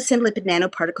if you're going to send lipid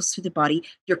nanoparticles through the body,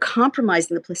 you're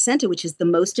compromising the placenta, which is the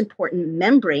most important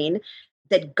membrane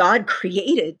that God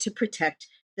created to protect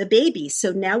the baby.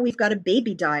 So now we've got a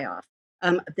baby die-off.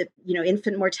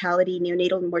 Infant mortality,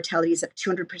 neonatal mortality is up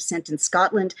 200% in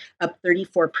Scotland, up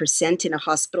 34% in a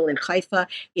hospital in Haifa.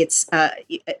 It's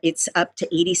up to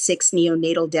 86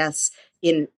 neonatal deaths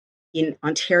in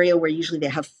Ontario, where usually they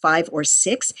have 5 or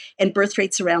 6, and birth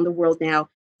rates around the world now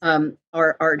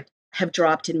have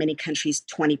dropped in many countries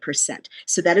 20%.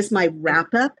 So that is my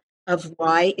wrap up of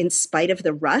why, in spite of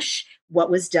the rush, what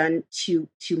was done to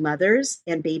mothers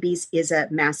and babies is a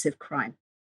massive crime.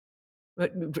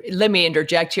 Let me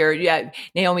interject here. Yeah,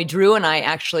 Naomi, Drew and I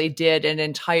actually did an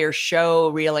entire show,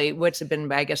 really, what's it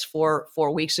been, I guess, 4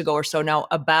 weeks ago or so now,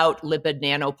 about lipid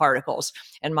nanoparticles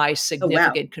and my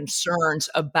significant concerns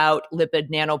about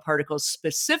lipid nanoparticles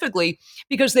specifically,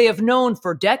 because they have known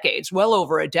for decades, well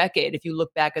over a decade, if you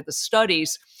look back at the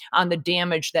studies on the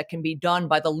damage that can be done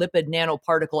by the lipid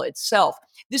nanoparticle itself.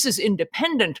 This is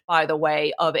independent, by the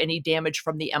way, of any damage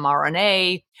from the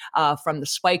mRNA, from the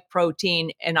spike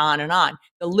protein, and on and on.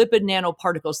 The lipid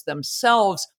nanoparticles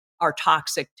themselves are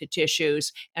toxic to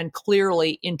tissues and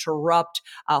clearly interrupt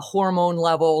hormone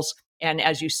levels. And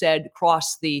as you said,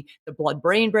 cross the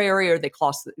blood-brain barrier, they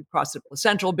cross the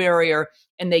placental barrier,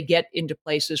 and they get into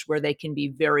places where they can be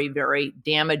very, very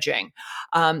damaging.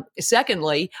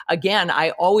 Secondly, again, I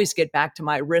always get back to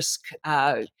my risk,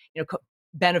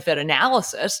 benefit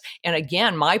analysis. And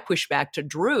again, my pushback to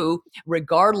Drew,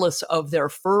 regardless of their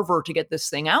fervor to get this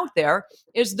thing out there,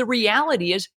 is the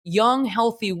reality is young,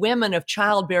 healthy women of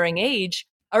childbearing age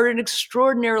are at an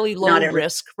extraordinarily low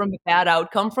risk from a bad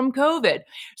outcome from COVID.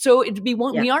 So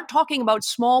we aren't talking about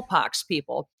smallpox,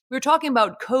 people. We're talking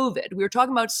about COVID. We're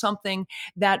talking about something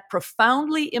that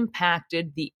profoundly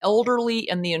impacted the elderly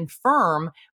and the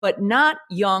infirm, but not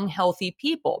young, healthy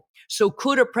people. So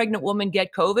could a pregnant woman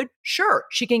get COVID? Sure,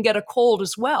 she can get a cold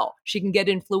as well. She can get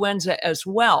influenza as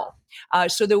well.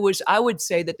 So there was, I would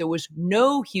say that there was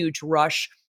no huge rush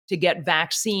to get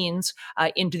vaccines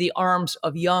into the arms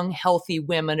of young, healthy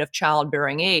women of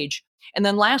childbearing age. And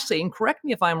then lastly, and correct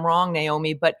me if I'm wrong,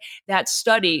 Naomi, but that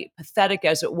study, pathetic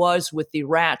as it was with the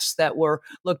rats that were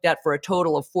looked at for a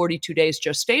total of 42 days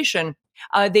gestation,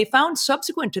 they found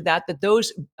subsequent to that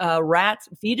those rat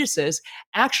fetuses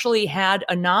actually had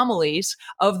anomalies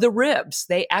of the ribs.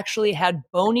 They actually had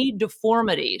bony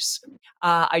deformities.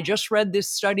 I just read this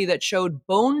study that showed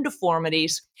bone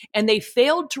deformities, and they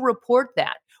failed to report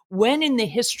that. When in the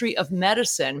history of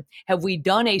medicine have we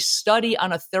done a study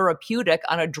on a therapeutic,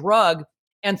 on a drug,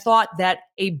 and thought that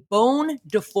a bone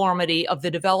deformity of the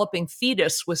developing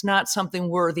fetus was not something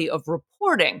worthy of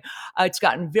reporting? It's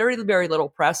gotten very, very little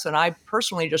press, and I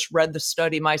personally just read the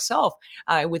study myself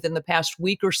within the past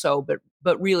week or so,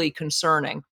 but really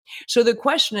concerning. So the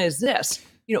question is this.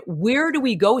 Where do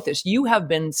we go with this? You have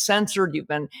been censored. You've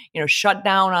been, shut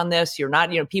down on this. You're not,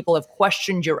 people have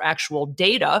questioned your actual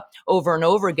data over and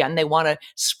over again. They want to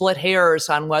split hairs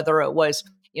on whether it was,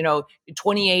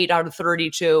 28 out of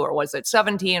 32 or was it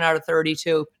 17 out of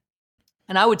 32.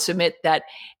 And I would submit that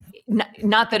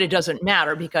not that it doesn't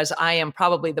matter, because I am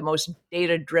probably the most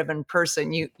data-driven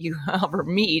person you ever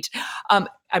meet. I'm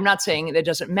not saying it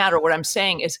doesn't matter. What I'm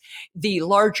saying is the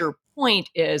larger point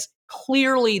is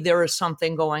clearly there is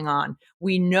something going on.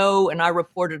 We know, and I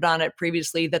reported on it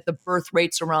previously, that the birth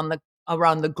rates around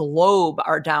the globe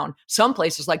are down. Some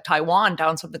places like Taiwan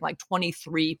down something like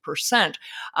 23%.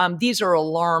 These are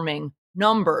alarming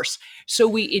numbers.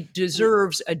 So it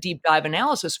deserves a deep dive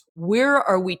analysis. Where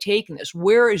are we taking this?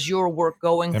 Where is your work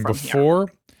going from here?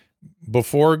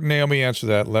 Before Naomi answers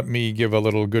that, let me give a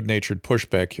little good-natured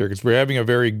pushback here, because we're having a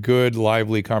very good,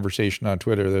 lively conversation on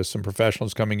Twitter. There's some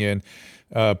professionals coming in,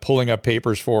 pulling up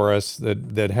papers for us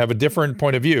that have a different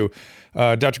point of view.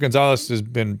 Dr. Gonzalez has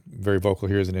been very vocal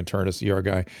here as an internist, ER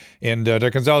guy. And Dr.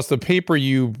 Gonzalez, the paper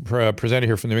you presented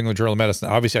here from the New England Journal of Medicine,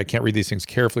 obviously I can't read these things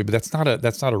carefully, but that's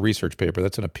not a research paper.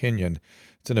 That's an opinion.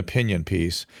 It's an opinion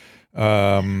piece.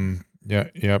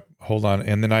 Yeah. Hold on.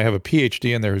 And then I have a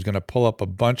PhD in there who's going to pull up a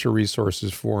bunch of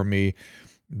resources for me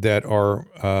that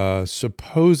are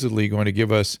supposedly going to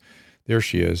give us, there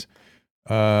she is.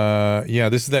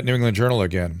 This is that New England Journal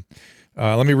again.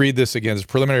 Let me read this again. It's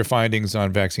preliminary findings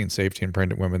on vaccine safety in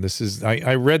pregnant women. This is,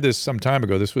 I read this some time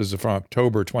ago. This was from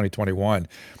October 2021.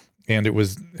 And it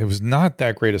was not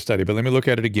that great a study, but let me look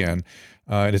at it again.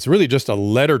 And it's really just a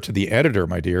letter to the editor,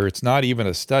 my dear. It's not even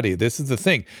a study. This is the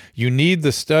thing. You need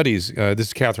the studies. This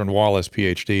is Catherine Wallace,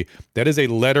 PhD. That is a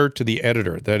letter to the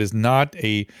editor. That is not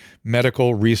a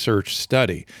medical research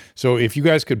study. So if you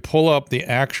guys could pull up the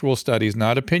actual studies,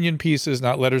 not opinion pieces,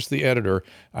 not letters to the editor,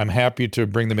 I'm happy to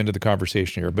bring them into the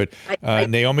conversation here. But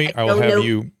Naomi, I will have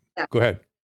you. Yeah. Go ahead.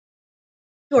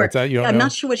 Sure. What's that? You don't I'm know?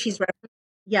 not sure what she's referencing.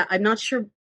 Yeah, I'm not sure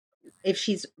if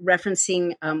she's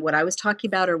referencing what I was talking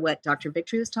about or what Dr.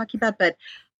 Victory was talking about, but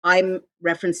I'm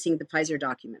referencing the Pfizer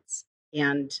documents.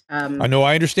 And I know,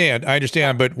 I understand,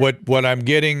 but what I'm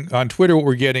getting on Twitter, what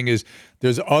we're getting is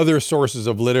there's other sources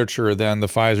of literature than the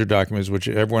Pfizer documents, which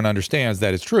everyone understands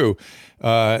that is true,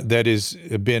 that has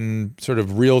been sort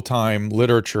of real-time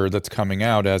literature that's coming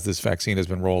out as this vaccine has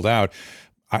been rolled out.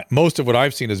 Most of what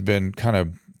I've seen has been kind of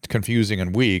confusing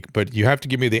and weak, but you have to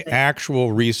give me the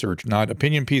actual research, not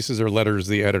opinion pieces or letters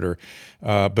to the editor.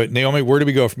 But Naomi, where do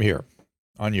we go from here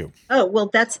on you? Oh, well,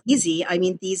 that's easy. I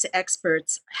mean, these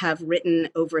experts have written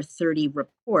over 30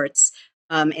 reports,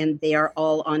 and they are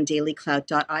all on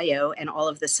dailycloud.io, and all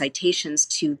of the citations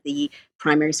to the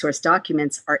primary source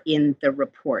documents are in the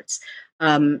reports.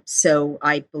 So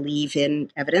I believe in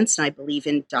evidence and I believe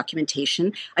in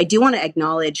documentation. I do want to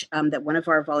acknowledge that one of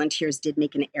our volunteers did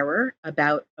make an error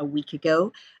about a week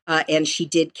ago, and she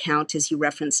did count, as you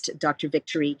referenced, Dr.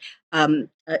 Victory,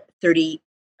 30.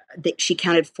 She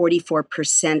counted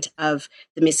 44% of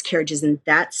the miscarriages in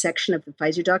that section of the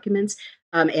Pfizer documents,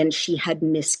 and she had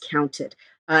miscounted.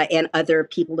 And other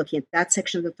people looking at that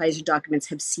section of the Pfizer documents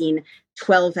have seen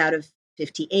 12 out of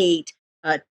 58,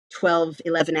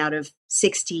 11 out of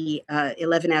 60,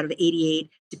 11 out of 88,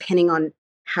 depending on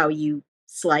how you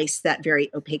slice that very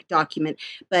opaque document.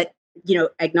 But,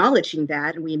 acknowledging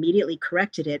that, and we immediately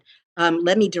corrected it,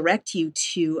 let me direct you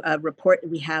to a report that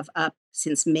we have up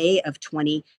since May of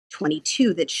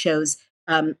 2022 that shows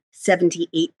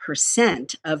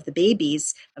 78% of the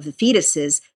babies, of the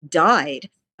fetuses, died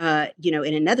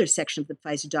in another section of the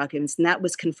Pfizer documents, and that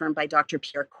was confirmed by Dr.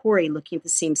 Pierre Corey looking at the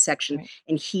same section, right.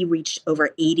 And he reached over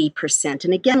 80%.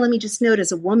 And again, let me just note,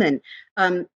 as a woman,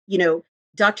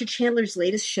 Dr. Chandler's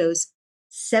latest shows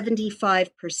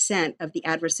 75% of the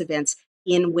adverse events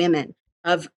in women.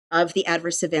 Of of the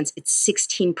adverse events, it's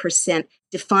 16%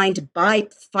 defined by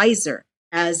Pfizer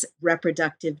as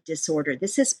reproductive disorder.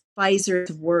 This is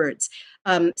Pfizer's words.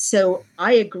 So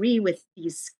I agree with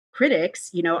these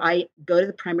critics. I go to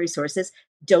the primary sources.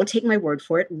 Don't take my word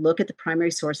for it. Look at the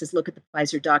primary sources. Look at the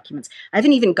Pfizer documents. I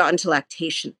haven't even gotten to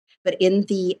lactation, but in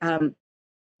the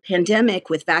pandemic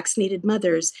with vaccinated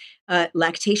mothers,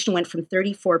 lactation went from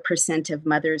 34% of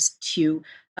mothers to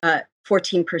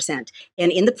 14%.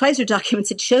 And in the Pfizer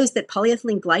documents, it shows that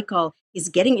polyethylene glycol is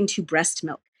getting into breast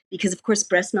milk because, of course,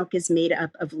 breast milk is made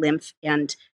up of lymph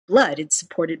and blood. It's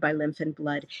supported by lymph and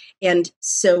blood. And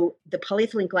so the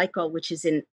polyethylene glycol, which is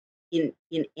in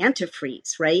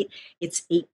antifreeze, right? It's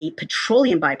a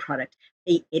petroleum byproduct.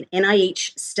 An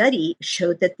NIH study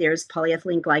showed that there's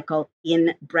polyethylene glycol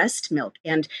in breast milk.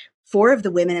 And 4 of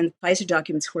the women in the Pfizer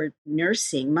documents who are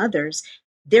nursing mothers,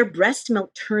 their breast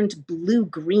milk turned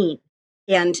blue-green.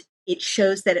 And it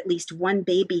shows that at least one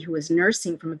baby who was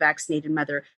nursing from a vaccinated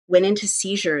mother went into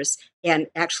seizures and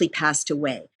actually passed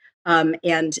away.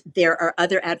 And there are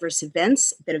other adverse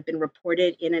events that have been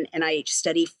reported in an NIH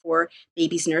study for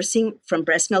babies nursing from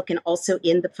breast milk, and also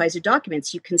in the Pfizer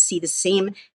documents. You can see the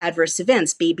same adverse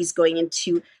events, babies going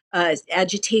into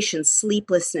agitation,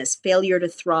 sleeplessness, failure to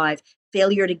thrive,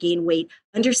 failure to gain weight.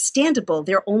 Understandable,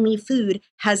 their only food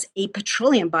has a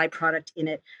petroleum byproduct in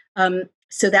it.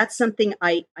 So that's something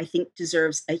I think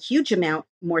deserves a huge amount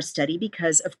more study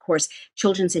because, of course,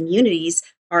 children's immunities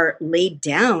are laid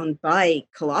down by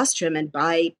colostrum and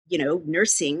by,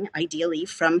 nursing, ideally,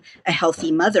 from a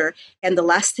healthy mother. And the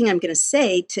last thing I'm going to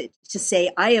say to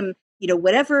say I am,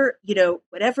 whatever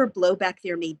blowback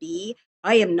there may be,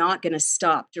 I am not going to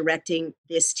stop directing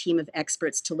this team of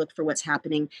experts to look for what's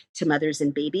happening to mothers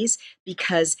and babies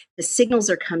because the signals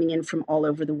are coming in from all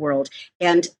over the world.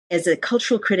 And as a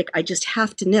cultural critic, I just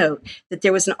have to note that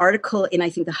there was an article in,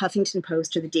 I think, the Huffington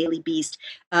Post or the Daily Beast,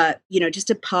 just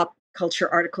a pop culture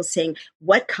article saying,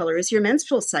 what color is your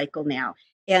menstrual cycle now?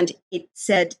 And it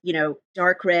said,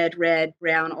 dark red,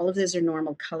 brown, all of those are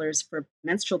normal colors for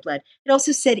menstrual blood. It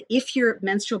also said, if your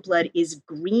menstrual blood is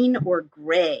green or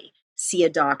gray, see a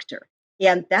doctor.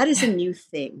 And that is a new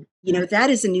thing. That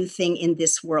is a new thing in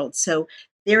this world. So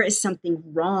there is something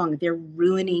wrong. They're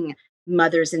ruining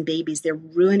mothers and babies. They're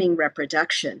ruining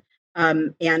reproduction.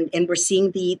 And we're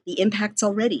seeing the impacts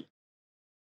already.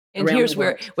 And here's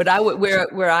where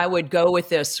I would go with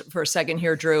this for a second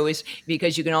here, Drew, is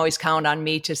because you can always count on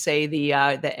me to say the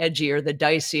edgier, the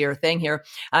dicier thing here.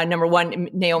 Number one,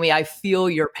 Naomi, I feel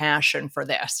your passion for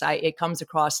this. It comes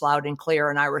across loud and clear,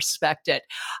 and I respect it.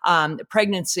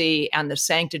 Pregnancy and the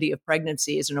sanctity of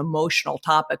pregnancy is an emotional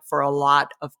topic for a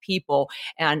lot of people,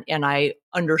 and I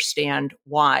understand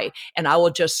why. And I will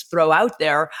just throw out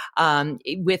there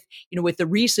with the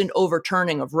recent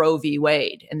overturning of Roe v.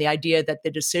 Wade and the idea that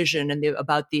the decision and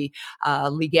about the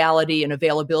legality and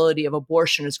availability of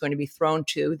abortion is going to be thrown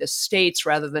to the states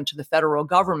rather than to the federal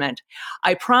government.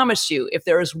 I promise you, if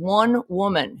there is one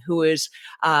woman who is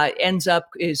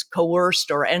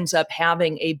coerced or ends up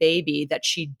having a baby that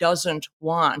she doesn't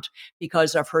want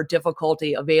because of her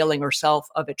difficulty availing herself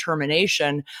of a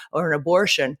termination or an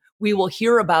abortion, we will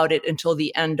hear about it until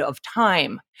the end of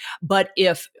time. But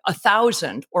if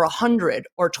 1,000 or 100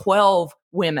 or 12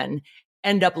 women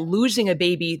end up losing a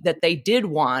baby that they did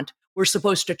want, we're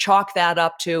supposed to chalk that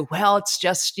up to, well, it's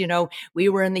just, we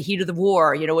were in the heat of the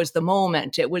war, it was the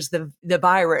moment, it was the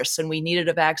virus, and we needed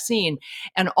a vaccine.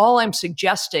 And all I'm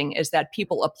suggesting is that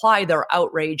people apply their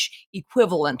outrage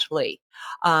equivalently.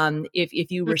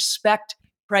 If you respect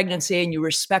pregnancy and you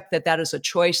respect that is a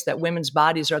choice, that women's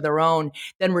bodies are their own,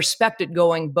 then respect it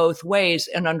going both ways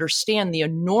and understand the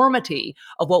enormity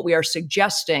of what we are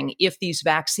suggesting if these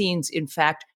vaccines, in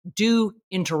fact, do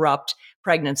interrupt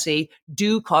pregnancy,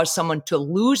 do cause someone to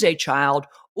lose a child,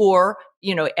 or,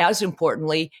 as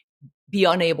importantly, be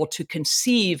unable to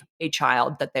conceive a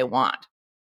child that they want.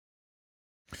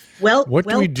 Well, what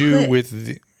do we do with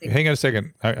the, hang on a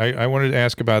second. I wanted to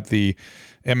ask about the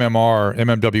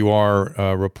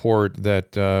MMWR report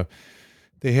that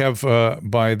they have,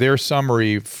 by their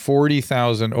summary,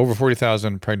 over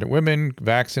 40,000 pregnant women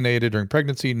vaccinated during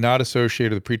pregnancy, not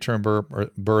associated with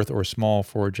preterm birth or small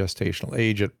for gestational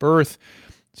age at birth,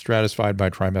 stratified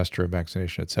by trimester of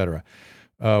vaccination, et cetera.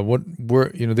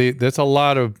 That's a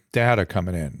lot of data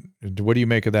coming in. What do you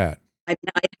make of that? I'd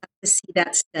have to see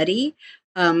that study.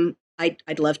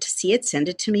 I'd love to see it. Send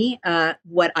it to me.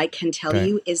 What I can tell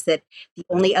you is that the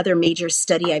only other major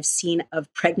study I've seen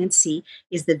of pregnancy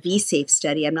is the V-Safe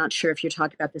study. I'm not sure if you're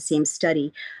talking about the same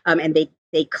study. And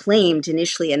they claimed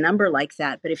initially a number like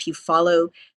that. But if you follow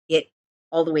it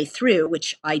all the way through,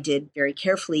 which I did very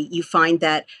carefully, you find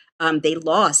that they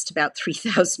lost about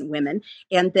 3,000 women,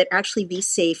 and that actually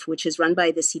VSafe, which is run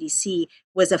by the CDC,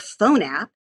 was a phone app,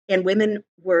 and women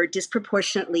were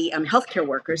disproportionately healthcare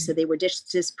workers, so they were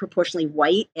disproportionately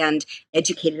white and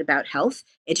educated about health,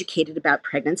 educated about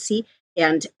pregnancy,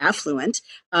 and affluent,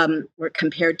 were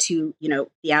compared to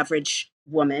the average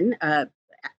woman,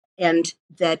 and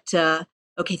that.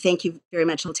 Okay, thank you very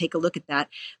much. I'll take a look at that.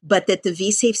 But that the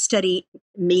VSafe study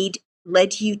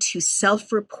led you to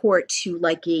self-report to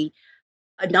like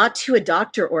not to a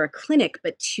doctor or a clinic,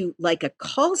 but to like a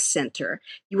call center.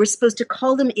 You were supposed to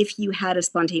call them if you had a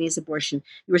spontaneous abortion.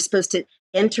 You were supposed to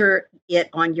enter it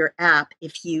on your app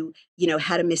if you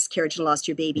had a miscarriage and lost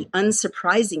your baby.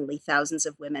 Unsurprisingly, thousands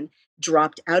of women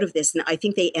dropped out of this. And I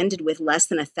think they ended with less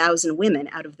than 1,000 women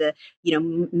out of the,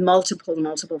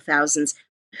 multiple thousands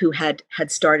who had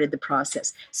started the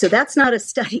process. So that's not a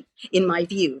study, in my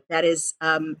view. That is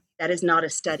not a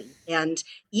study. And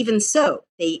even so,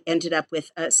 they ended up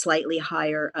with a slightly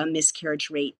higher miscarriage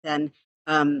rate than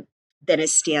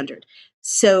is standard.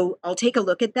 So I'll take a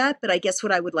look at that. But I guess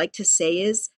what I would like to say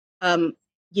is,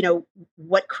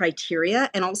 what criteria,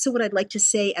 and also what I'd like to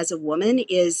say as a woman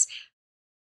is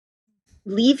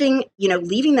leaving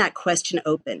that question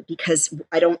open, because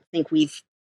I don't think we've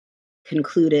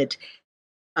concluded.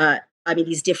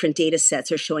 These different data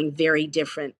sets are showing very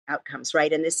different outcomes,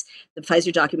 right? And the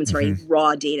Pfizer documents are a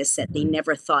raw data set. They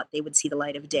never thought they would see the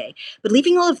light of day. But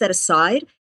leaving all of that aside,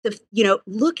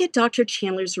 look at Dr.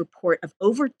 Chandler's report of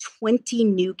over 20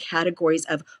 new categories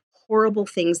of horrible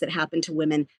things that happen to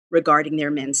women regarding their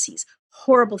menses.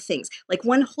 Horrible things. Like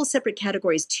one whole separate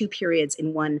category is 2 periods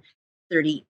in one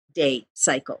 30-day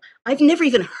cycle. I've never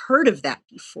even heard of that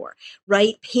before,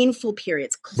 right? Painful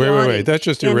periods, clotting. Wait. That's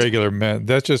just irregular men.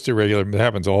 That's just irregular. It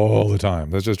happens all the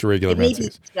time. That's just irregular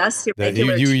menses. Just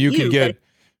irregular you can get.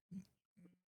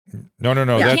 No.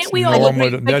 Yeah. That's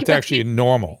normal. That's actually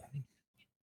normal.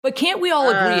 But can't we all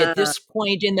agree at this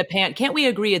point in the can't we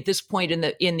agree at this point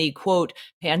in the quote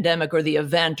pandemic or the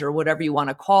event or whatever you want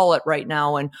to call it right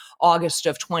now in August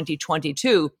of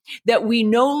 2022 that we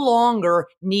no longer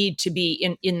need to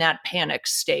be in that panic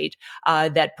state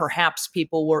that perhaps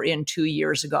people were in 2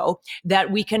 years ago, that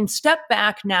we can step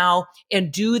back now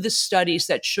and do the studies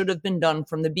that should have been done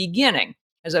from the beginning.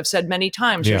 As I've said many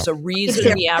times, there's a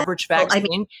reason the average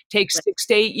vaccine takes 6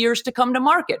 to 8 years to come to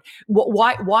market.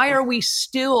 Why are we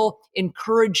still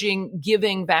encouraging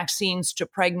giving vaccines to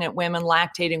pregnant women,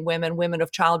 lactating women, women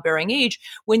of childbearing age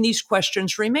when these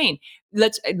questions remain?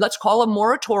 Let's call a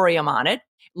moratorium on it.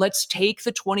 Let's take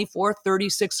the 24,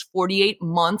 36, 48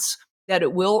 months that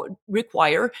it will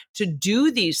require to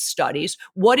do these studies.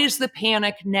 What is the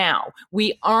panic now?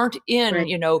 We aren't in,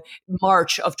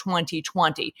 March of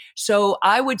 2020. So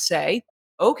I would say,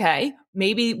 okay,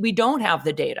 maybe we don't have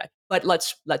the data, but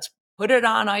let's put it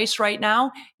on ice right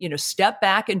now, step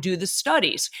back and do the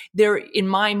studies. There, in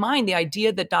my mind, the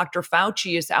idea that Dr.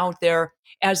 Fauci is out there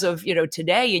as of,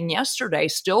 today and yesterday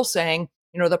still saying,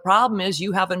 the problem is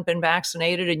you haven't been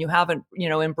vaccinated and you haven't,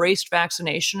 embraced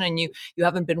vaccination and you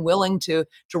haven't been willing to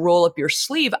roll up your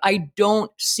sleeve. I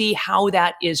don't see how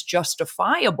that is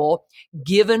justifiable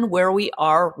given where we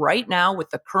are right now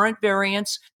with the current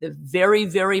variants, the very,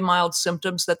 very mild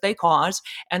symptoms that they cause,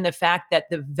 and the fact that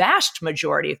the vast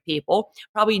majority of people,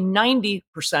 probably 90%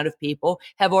 of people,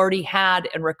 have already had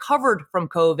and recovered from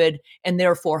COVID and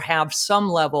therefore have some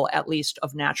level, at least,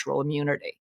 of natural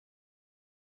immunity.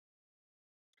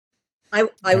 I'm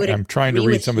trying to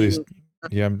read some of these.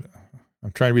 Yeah,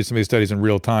 I'm trying to read some of these studies in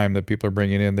real time that people are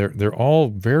bringing in. They're all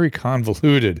very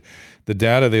convoluted. The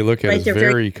data they look at is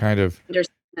very kind of.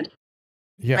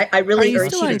 Yeah, I really are you urge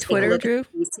still you on to Twitter, look Drew?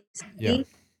 Yeah.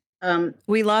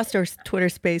 We lost our Twitter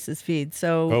Spaces feed,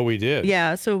 so we did.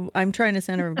 Yeah, so I'm trying to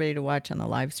send everybody to watch on the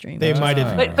live stream. They might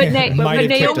have. But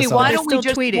Naomi, why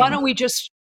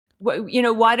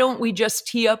don't we just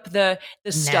tee up the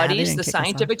studies, the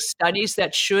scientific studies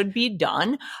that should be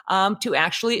done to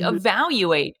actually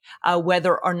evaluate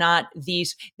whether or not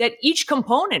that each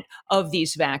component of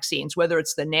these vaccines, whether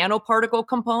it's the nanoparticle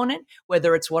component,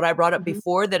 whether it's what I brought up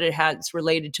before, that it has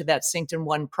related to that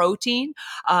Synctin-1 protein,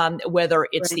 whether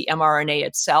it's the mRNA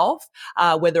itself,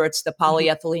 whether it's the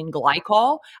polyethylene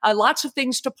glycol, lots of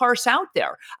things to parse out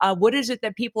there. What is it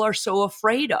that people are so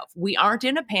afraid of? We aren't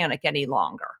in a panic any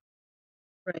longer.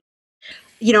 Right.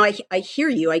 I hear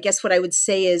you. I guess what I would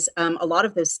say is a lot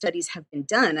of those studies have been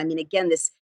done. I mean, again,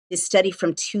 this study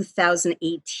from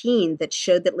 2018 that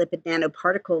showed that lipid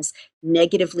nanoparticles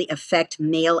negatively affect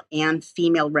male and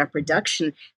female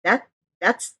reproduction,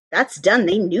 that's that's done.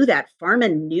 They knew that.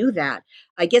 Pharma knew that.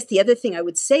 I guess the other thing I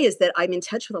would say is that I'm in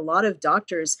touch with a lot of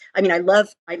doctors. I mean, I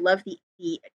love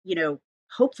the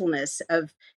hopefulness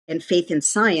of and faith in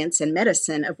science and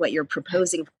medicine of what you're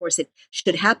proposing. Of course, it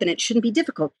should happen. It shouldn't be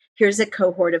difficult. Here's a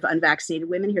cohort of unvaccinated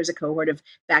women. Here's a cohort of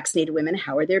vaccinated women.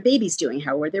 How are their babies doing?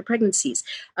 How are their pregnancies?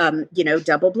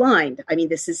 Double blind. I mean,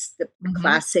 this is the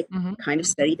classic kind of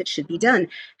study that should be done.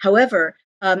 However,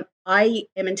 I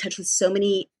am in touch with so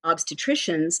many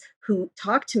obstetricians who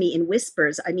talk to me in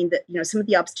whispers. I mean, some of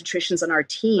the obstetricians on our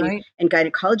team and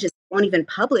gynecologists won't even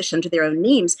publish under their own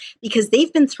names because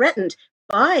they've been threatened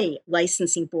by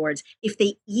licensing boards if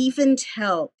they even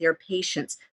tell their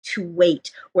patients to wait,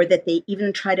 or that they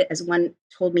even try to, as one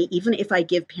told me, even if I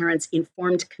give parents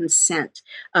informed consent,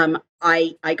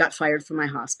 I got fired from my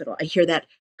hospital. I hear that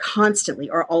constantly,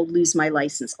 or I'll lose my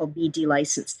license, I'll be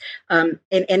delicensed. And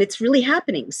it's really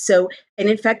happening. So, and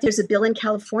in fact, there's a bill in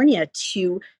California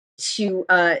to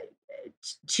I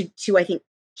think,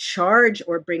 charge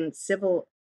or bring civil,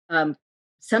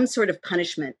 some sort of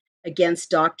punishment against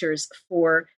doctors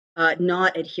for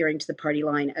not adhering to the party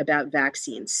line about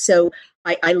vaccines. So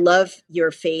I love your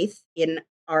faith in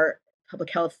our public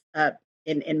health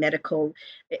and medical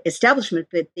establishment,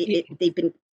 but they've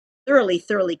been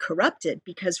thoroughly corrupted,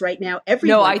 because right now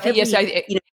everyone,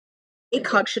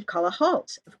 ACOG should call a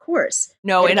halt, of course.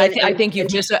 No, and I think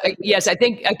you've I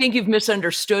think you've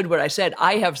misunderstood what I said.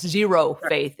 I have zero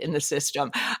faith in the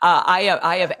system.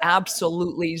 I have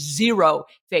absolutely zero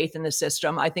faith in the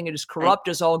system. I think it is corrupt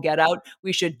as all get out.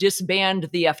 We should disband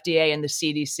the FDA and the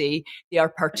CDC. They are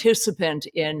participant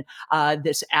in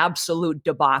this absolute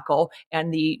debacle,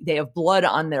 and they have blood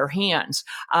on their hands.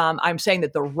 I'm saying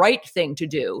that the right thing to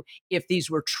do, if these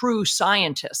were true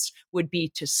scientists, would be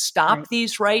to stop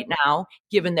these right now,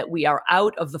 given that we are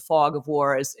out of the fog of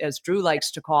war, as Drew likes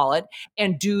to call it,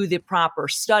 and do the proper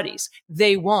studies.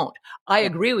 They won't. I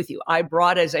agree with you. I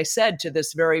brought, as I said, to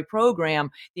this very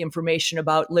program, the information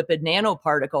about lipid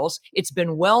nanoparticles. It's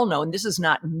been well known. This is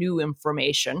not new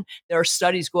information. There are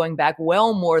studies going back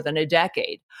well more than a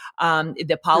decade.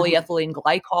 The polyethylene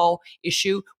glycol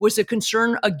issue was a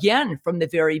concern, again, from the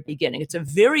very beginning. It's a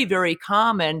very, very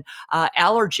common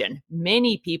allergen.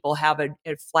 Many people have a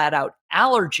flat out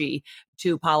allergy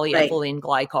to polyethylene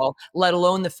glycol, let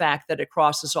alone the fact that it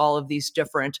crosses all of these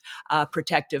different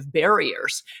protective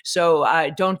barriers.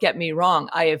 So don't get me wrong.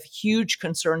 I have huge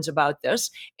concerns about this.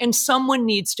 And someone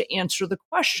needs to answer the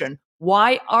question,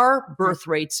 why are birth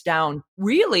rates down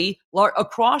really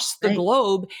across the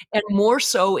globe, and more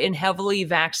so in heavily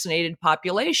vaccinated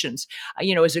populations?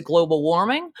 Is it global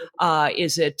warming?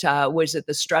 Was it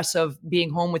the stress of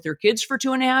being home with your kids for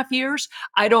 2.5 years?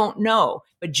 I don't know.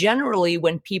 But generally,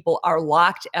 when people are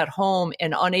locked at home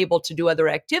and unable to do other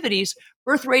activities,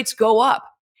 birth rates go up.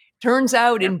 Turns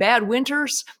out in bad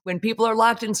winters, when people are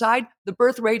locked inside, the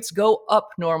birth rates go up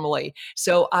normally.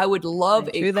 So I would love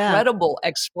a credible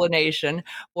explanation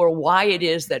for why it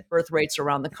is that birth rates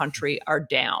around the country are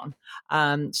down.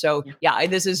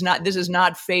 This is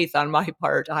not faith on my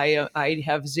part. I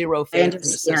have zero faith in the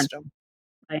system.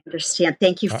 I understand.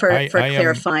 Thank you for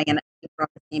clarifying, and I think we're on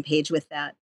the same page with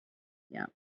that. Yeah.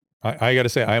 I got to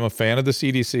say, I'm a fan of the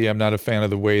CDC. I'm not a fan of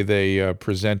the way they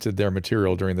presented their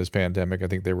material during this pandemic. I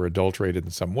think they were adulterated in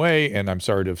some way, and I'm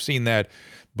sorry to have seen that,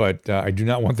 but I do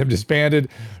not want them disbanded,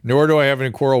 nor do I have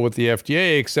any quarrel with the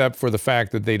FDA, except for the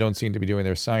fact that they don't seem to be doing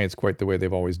their science quite the way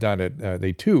they've always done it.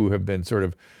 They, too, have been sort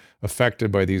of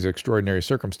affected by these extraordinary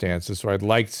circumstances, so I'd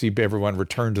like to see everyone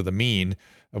return to the mean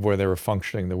of where they were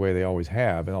functioning the way they always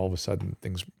have, and all of a sudden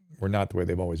things were not the way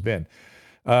they've always been.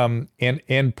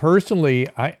 And personally,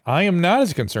 I am not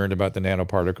as concerned about the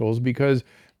nanoparticles, because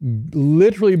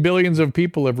literally billions of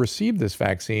people have received this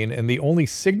vaccine, and the only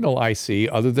signal I see,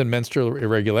 other than menstrual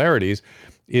irregularities,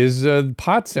 is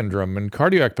POTS syndrome and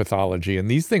cardiac pathology, and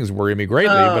these things worry me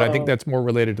greatly. But I think that's more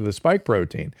related to the spike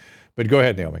protein. But go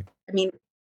ahead, Naomi. I mean,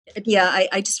 yeah,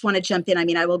 I just want to jump in. I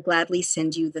mean, I will gladly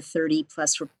send you the 30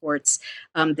 plus reports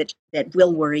that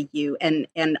will worry you. And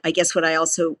I guess what I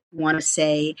also want to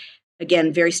say,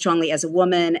 again, very strongly as a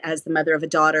woman, as the mother of a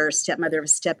daughter, stepmother of a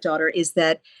stepdaughter, is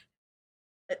that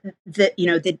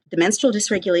the menstrual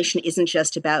dysregulation isn't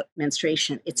just about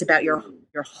menstruation. It's about your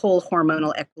whole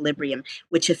hormonal equilibrium,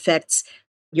 which affects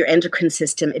your endocrine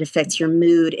system. It affects your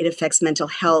mood. It affects mental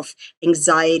health,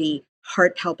 anxiety,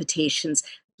 heart palpitations,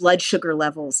 blood sugar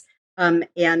levels.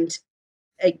 And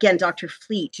again, Dr.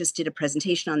 Fleet just did a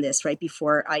presentation on this right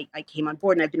before I came on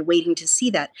board, and I've been waiting to see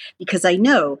that, because I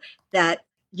know that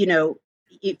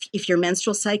if your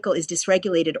menstrual cycle is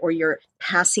dysregulated, or you're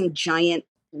passing giant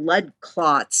blood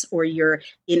clots or you're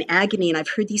in agony. And I've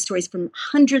heard these stories from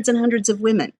hundreds and hundreds of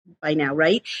women by now,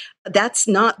 right? That's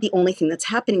not the only thing that's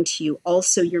happening to you.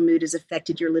 Also, your mood is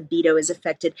affected, your libido is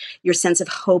affected, your sense of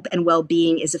hope and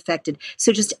well-being is affected.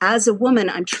 So just as a woman,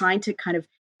 I'm trying to kind of,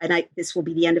 and this will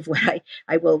be the end of what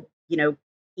I will,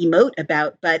 emote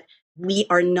about, but we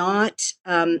are not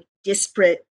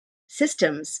disparate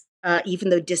systems, even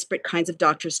though disparate kinds of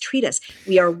doctors treat us.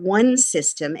 We are one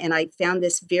system. And I found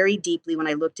this very deeply when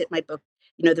I looked at my book,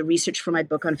 the research for my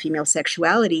book on female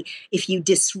sexuality. If you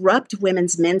disrupt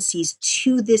women's menses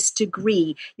to this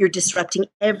degree, you're disrupting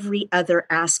every other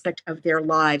aspect of their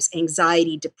lives: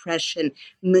 anxiety, depression,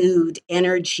 mood,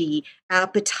 energy,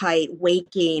 appetite,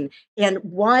 weight gain. And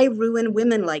why ruin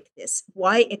women like this?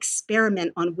 Why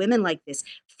experiment on women like this?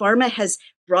 Pharma has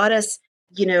brought us,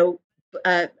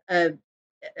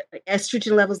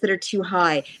 estrogen levels that are too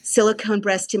high, silicone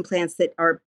breast implants that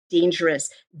are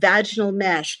dangerous, vaginal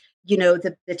mesh,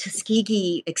 the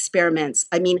Tuskegee experiments.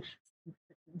 I mean,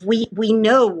 we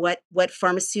know what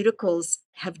pharmaceuticals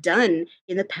have done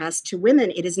in the past to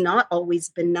women. It is not always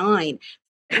benign.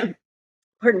 Pardon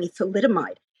me,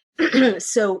 thalidomide.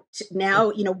 So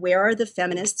now, where are the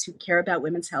feminists who care about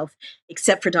women's health,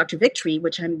 except for Dr. Victory,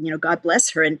 which I'm, God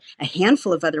bless her, and a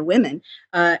handful of other women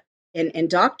and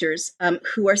doctors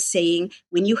who are saying,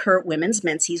 when you hurt women's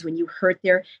menses, when you hurt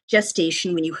their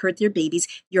gestation, when you hurt their babies,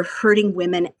 you're hurting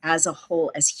women as a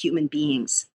whole, as human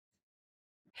beings.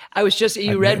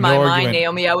 You read my mind,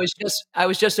 Naomi. I was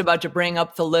just about to bring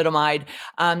up thalidomide,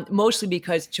 mostly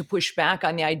because to push back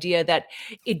on the idea that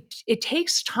it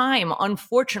takes time,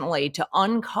 unfortunately, to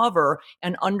uncover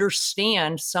and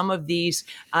understand some of these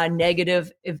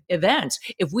negative events.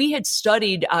 If we had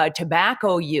studied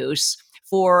tobacco use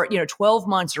for 12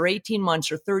 months or 18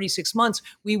 months or 36 months,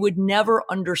 we would never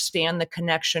understand the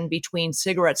connection between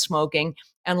cigarette smoking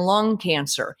and lung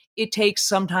cancer. It takes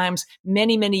sometimes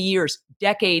many, many years,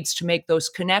 decades to make those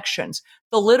connections.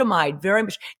 Thalidomide, very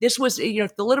much.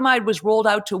 Thalidomide was rolled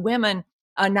out to women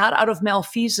not out of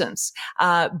malfeasance,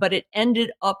 but it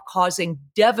ended up causing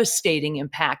devastating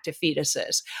impact to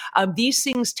fetuses. These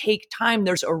things take time.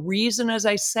 There's a reason, as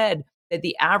I said, that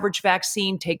the average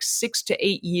vaccine takes 6 to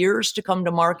 8 years to come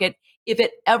to market, if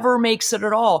it ever makes it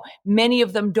at all. Many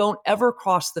of them don't ever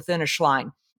cross the finish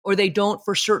line, or they don't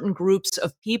for certain groups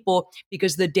of people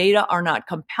because the data are not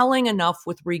compelling enough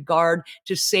with regard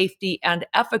to safety and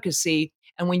efficacy.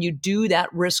 And when you do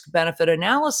that risk-benefit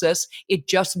analysis, it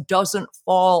just doesn't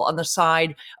fall on the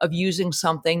side of using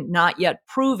something not yet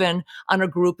proven on a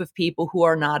group of people who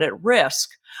are not at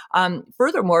risk.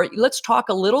 Furthermore, let's talk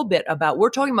a little bit about, we're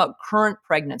talking about current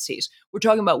pregnancies. We're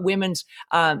talking about women's,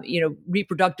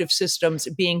 reproductive systems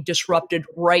being disrupted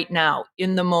right now,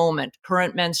 in the moment,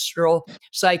 current menstrual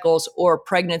cycles or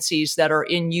pregnancies that are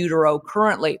in utero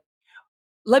currently.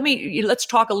 Let's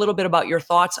talk a little bit about your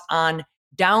thoughts on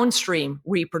downstream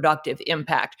reproductive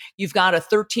impact. You've got a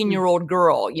 13-year-old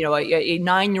girl, a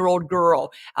 9-year-old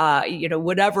girl,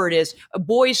 whatever it is,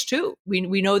 boys too.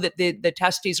 We know that the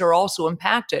testes are also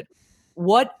impacted.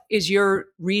 What is your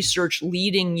research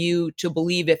leading you to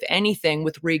believe, if anything,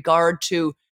 with regard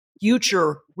to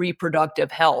future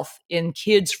reproductive health in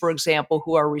kids, for example,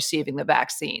 who are receiving the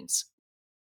vaccines?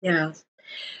 Yeah.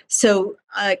 So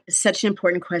such an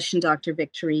important question, Dr.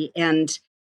 Victory. And,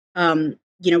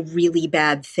 really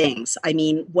bad things. I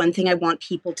mean, one thing I want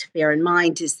people to bear in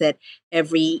mind is that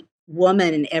every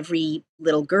woman and every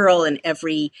little girl and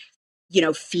every,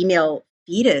 female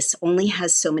fetus only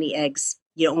has so many eggs,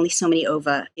 only so many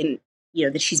ova in,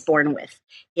 that she's born with.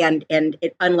 And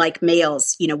unlike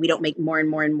males, we don't make more and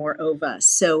more and more ova.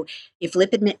 So if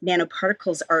lipid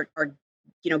nanoparticles are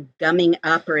gumming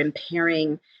up or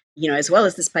impairing, as well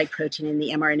as the spike protein in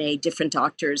the mRNA, different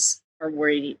doctors are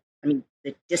worried. I mean,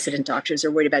 the dissident doctors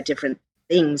are worried about different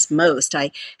things most.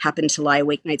 I happen to lie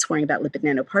awake nights worrying about lipid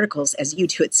nanoparticles, as you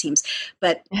do, it seems.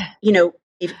 But,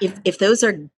 if those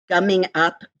are gumming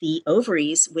up the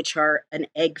ovaries, which are an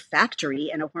egg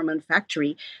factory and a hormone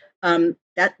factory,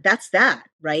 that's that,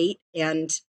 right?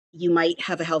 And you might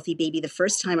have a healthy baby the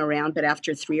first time around, but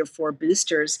after 3 or 4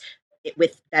 boosters,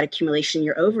 with that accumulation in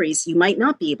your ovaries, you might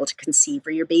not be able to conceive, or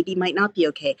your baby might not be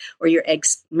okay, or your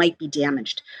eggs might be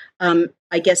damaged.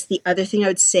 I guess the other thing I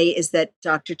would say is that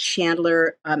Dr.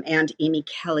 Chandler and Amy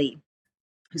Kelly,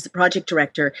 who's the project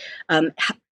director,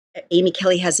 Amy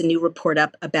Kelly has a new report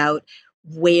up about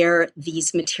where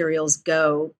these materials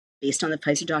go based on the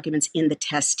Pfizer documents in the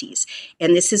testes.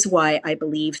 And this is why I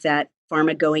believe that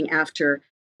pharma going after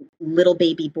little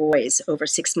baby boys over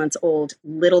 6 months old,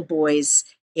 little boys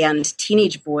and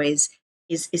teenage boys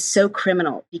is so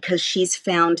criminal, because she's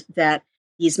found that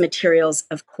these materials,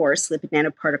 of course, lipid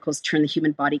nanoparticles turn the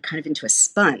human body kind of into a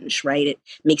sponge, right? It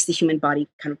makes the human body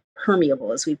kind of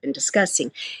permeable, as we've been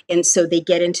discussing. And so they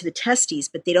get into the testes,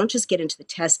 but they don't just get into the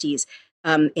testes.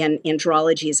 And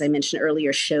andrology, as I mentioned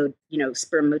earlier, showed,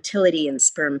 sperm motility and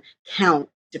sperm count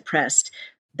depressed.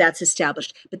 That's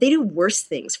established. But they do worse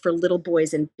things for little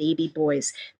boys and baby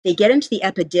boys. They get into the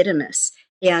epididymis,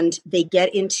 and they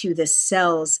get into the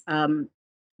cells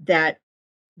that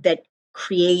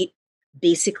create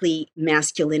basically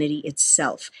masculinity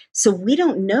itself. So we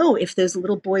don't know if those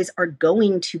little boys are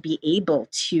going to be able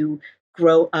to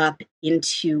grow up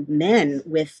into men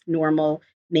with normal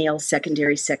male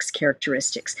secondary sex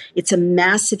characteristics. It's a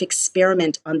massive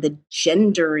experiment on the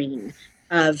gendering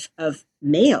of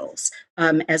males,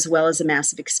 as well as a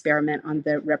massive experiment on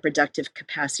the reproductive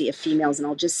capacity of females. And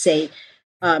I'll just say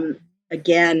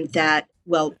again that,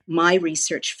 my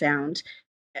research found,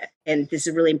 and this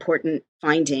is a really important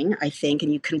finding, I think,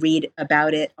 and you can read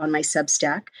about it on my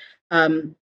Substack,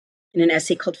 in an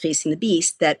essay called Facing the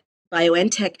Beast, that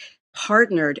BioNTech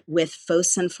partnered with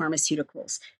Fosun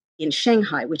Pharmaceuticals in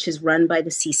Shanghai, which is run by the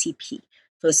CCP.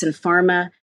 Fosun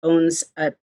Pharma owns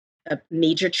a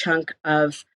major chunk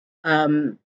of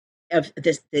the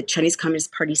Chinese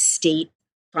Communist Party state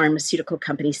pharmaceutical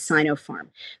company, Sinopharm.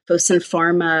 Fosun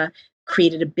Pharma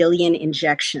created 1 billion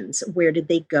injections. Where did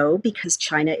they go? Because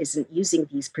China isn't using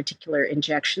these particular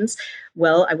injections.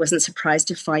 Well, I wasn't surprised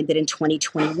to find that in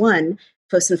 2021,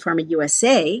 Fosun Pharma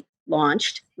USA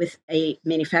launched with a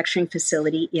manufacturing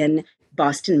facility in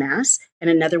Boston, Mass, and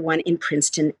another one in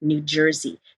Princeton, New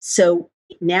Jersey. So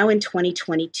now in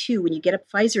 2022, when you get a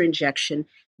Pfizer injection,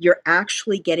 you're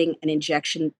actually getting an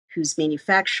injection whose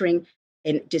manufacturing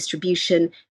and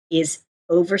distribution is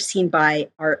overseen by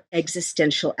our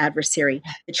existential adversary,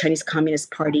 the Chinese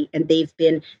Communist Party. And they've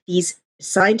been, these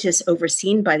scientists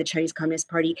overseen by the Chinese Communist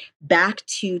Party back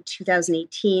to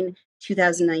 2018,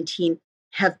 2019,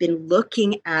 have been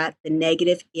looking at the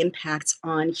negative impacts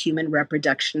on human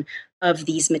reproduction of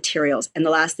these materials. And the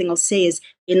last thing I'll say is,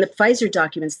 in the Pfizer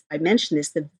documents, I mentioned this,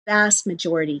 the vast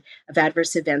majority of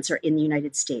adverse events are in the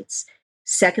United States.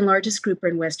 Second largest group are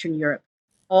in Western Europe.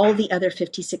 All the other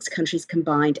 56 countries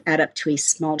combined add up to a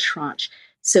small tranche.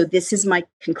 So this is my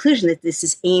conclusion, that this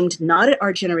is aimed not at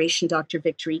our generation, Dr.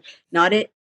 Victory, not at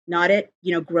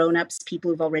grown-ups,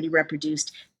 people who've already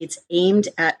reproduced. It's aimed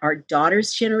at our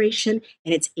daughter's generation,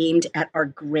 and it's aimed at our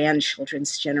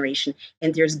grandchildren's generation.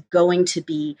 And there's going to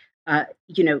be,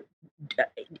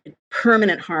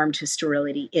 permanent harm to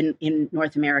sterility in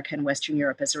North America and Western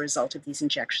Europe as a result of these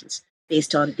injections,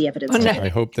 based on the evidence. I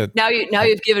hope that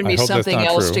you've given me something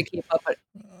else true. to keep up with.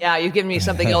 Yeah, you've given me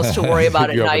something else to worry about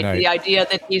at night. The idea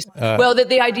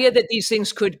that these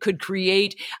things could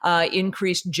create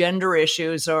increased gender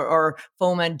issues or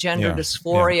foment gender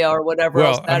dysphoria or whatever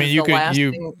else.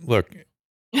 Look.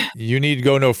 You need to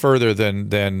go no further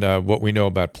than what we know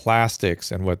about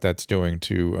plastics and what that's doing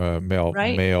to male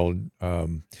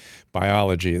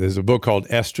biology. There's a book called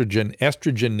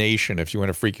Estrogenation, if you want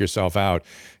to freak yourself out.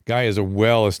 Guy is a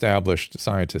well-established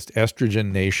scientist.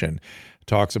 Estrogenation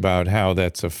talks about how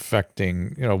that's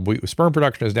affecting, sperm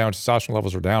production is down, testosterone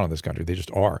levels are down in this country. They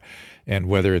just are. And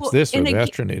whether it's this or the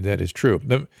estrogen, that is true.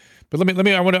 But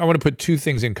I want to put two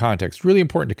things in context. It's really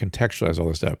important to contextualize all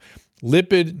this stuff.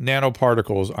 Lipid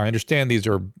nanoparticles, I understand these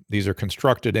are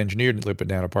constructed, engineered lipid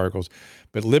nanoparticles,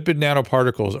 but lipid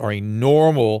nanoparticles are a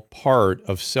normal part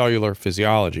of cellular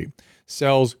physiology.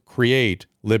 Cells create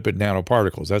lipid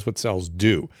nanoparticles. That's what cells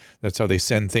do. That's how they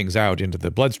send things out into the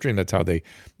bloodstream. That's how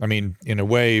in a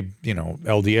way,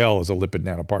 LDL is a lipid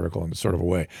nanoparticle in sort of a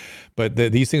way. But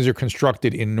these things are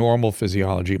constructed in normal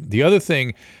physiology. The other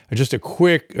thing, just a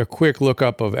quick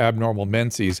lookup of abnormal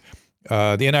menses.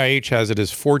 The NIH has it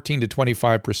as 14 to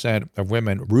 25% of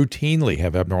women routinely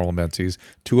have abnormal menses,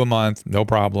 2 a month, no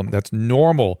problem. That's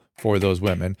normal for those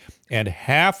women. And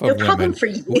half of women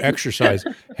who exercise,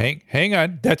 hang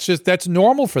on, that's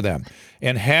normal for them.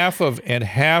 And half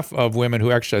of women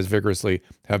who exercise vigorously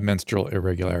have menstrual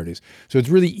irregularities. So it's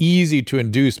really easy to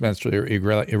induce menstrual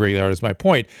irregularities, is my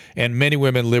point. And many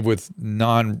women live with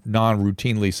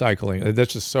non-routinely cycling.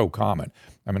 That's just so common.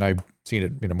 I mean, I've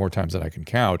seen it more times than I can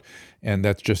count, and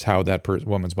that's just how that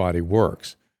woman's body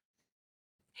works.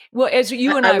 Well, as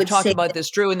you and I have talked about this,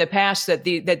 Drew, in the past, that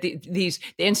the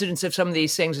incidence of some of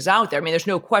these things is out there. I mean, there's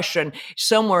no question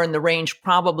somewhere in the range,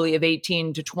 probably of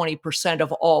 18 to 20%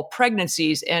 of all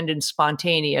pregnancies end in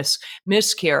spontaneous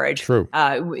miscarriage. True.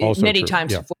 Many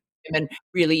times women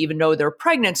really even know they're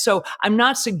pregnant. So I'm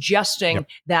not suggesting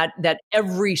that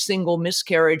every single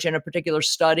miscarriage in a particular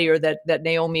study or that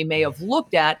Naomi may have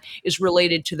looked at is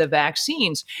related to the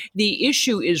vaccines. The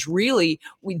issue is really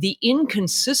the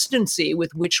inconsistency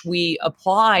with which we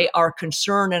apply our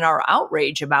concern and our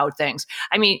outrage about things.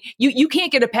 I mean, you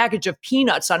can't get a package of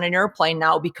peanuts on an airplane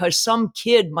now because some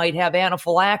kid might have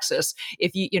anaphylaxis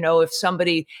if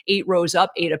somebody 8 rows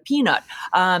up ate a peanut.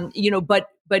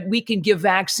 But we can give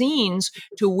vaccines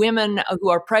to women who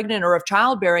are pregnant or of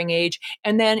childbearing age.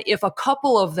 And then if a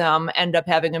couple of them end up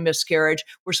having a miscarriage,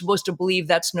 we're supposed to believe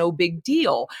that's no big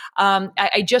deal.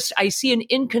 I see an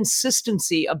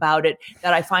inconsistency about it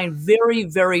that I find very,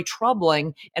 very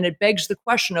troubling. And it begs the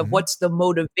question of what's the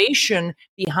motivation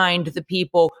behind the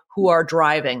people who are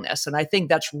driving this. And I think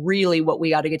that's really what we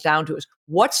got to get down to is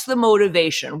what's the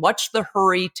motivation? What's the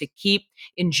hurry to keep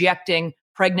injecting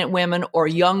pregnant women or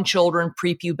young children,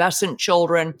 prepubescent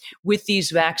children with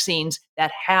these vaccines that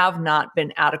have not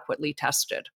been adequately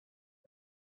tested?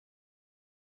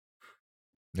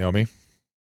 Naomi,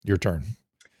 your turn.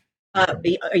 Are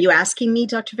you asking me,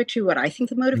 Dr. Victory, what I think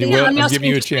the motivation? Yeah, I'm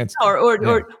giving you a chance.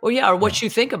 Or what you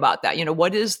think about that.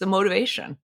 What is the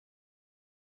motivation?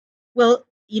 Well,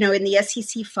 in the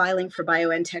SEC filing for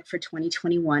BioNTech for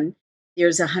 2021,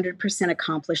 there's 100%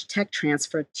 accomplished tech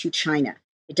transfer to China.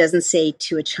 It doesn't say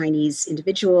to a Chinese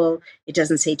individual. It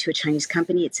doesn't say to a Chinese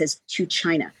company. It says to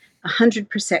China,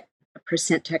 100%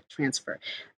 tech transfer.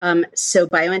 So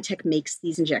BioNTech makes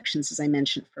these injections, as I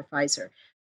mentioned, for Pfizer.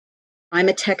 I'm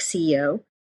a tech CEO.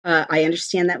 I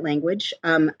understand that language.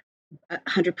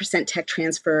 100% tech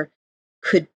transfer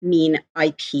could mean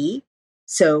IP.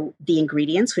 So the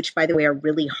ingredients, which, by the way, are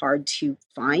really hard to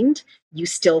find, you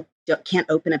still can't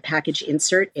open a package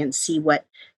insert and see what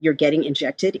you're getting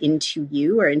injected into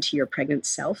you or into your pregnant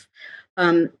self.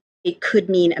 It could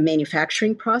mean a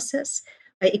manufacturing process.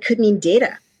 It could mean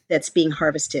data that's being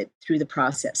harvested through the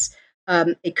process.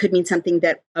 It could mean something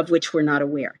of which we're not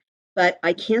aware. But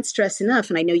I can't stress enough,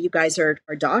 and I know you guys are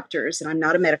doctors, and I'm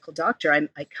not a medical doctor.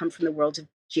 I come from the world of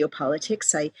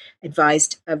geopolitics. I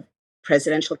advised a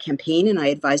presidential campaign, and I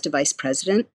advised a vice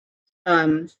president.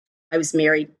 I was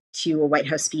married to a White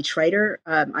House speechwriter.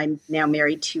 I'm now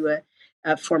married to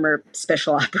a former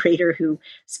special operator who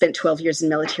spent 12 years in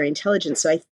military intelligence.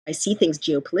 So I see things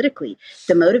geopolitically.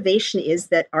 The motivation is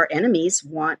that our enemies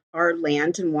want our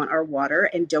land and want our water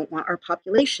and don't want our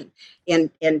population.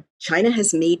 And China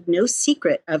has made no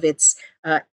secret of its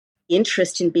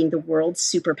interest in being the world's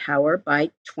superpower by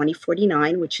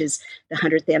 2049, which is the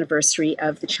 100th anniversary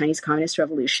of the Chinese Communist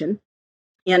Revolution.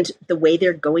 And the way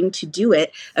they're going to do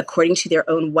it, according to their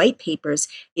own white papers,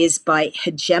 is by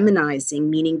hegemonizing,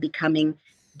 meaning becoming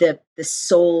the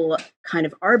sole kind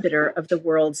of arbiter of the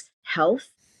world's health.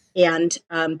 And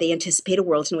they anticipate a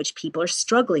world in which people are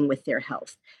struggling with their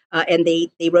health. And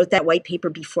they wrote that white paper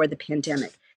before the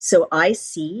pandemic. So I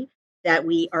see that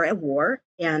we are at war,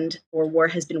 or war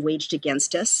has been waged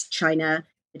against us. China,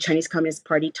 the Chinese Communist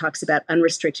Party, talks about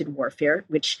unrestricted warfare,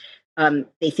 which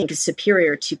they think is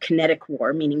superior to kinetic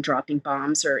war, meaning dropping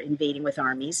bombs or invading with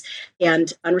armies.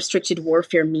 And unrestricted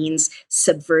warfare means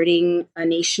subverting a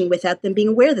nation without them being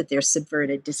aware that they're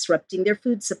subverted, disrupting their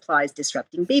food supplies,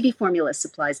 disrupting baby formula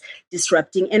supplies,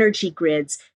 disrupting energy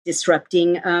grids,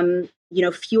 disrupting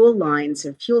fuel lines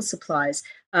or fuel supplies,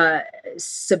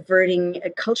 subverting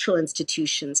cultural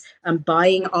institutions,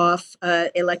 buying off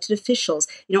elected officials,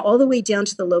 all the way down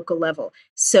to the local level.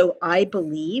 So I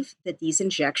believe that these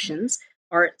injections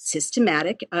are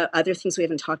systematic. Other things we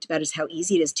haven't talked about is how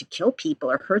easy it is to kill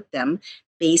people or hurt them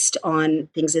based on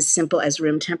things as simple as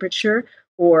room temperature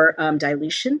or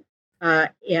dilution.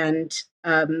 And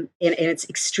it's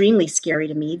extremely scary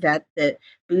to me that the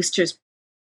boosters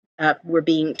we're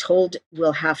being told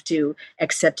we'll have to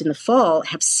accept in the fall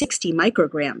have 60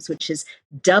 micrograms, which is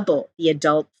double the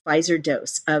adult Pfizer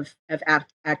dose of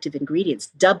active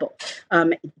ingredients, double.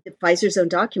 The Pfizer's own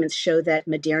documents show that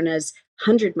Moderna's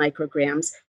 100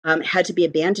 micrograms had to be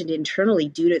abandoned internally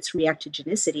due to its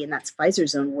reactogenicity, and that's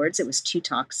Pfizer's own words. It was too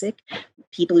toxic.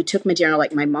 People who took Moderna,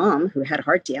 like my mom, who had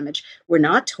heart damage, were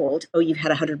not told, oh, you've had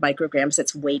 100 micrograms.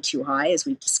 That's way too high, as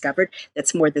we've discovered.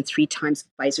 That's more than 3 times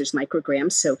Pfizer's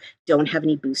micrograms, so don't have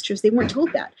any boosters. They weren't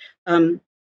told that.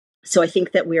 So I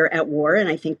think that we're at war, and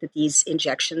I think that these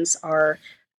injections are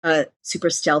a super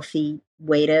stealthy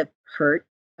way to hurt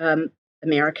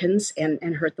Americans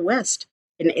and hurt the West.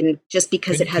 And just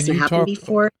because it hasn't happened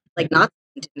before, like not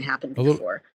didn't happen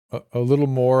before. A little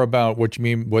more about what you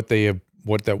mean, what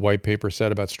that white paper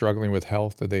said about struggling with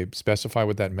health. Did they specify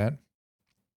what that meant?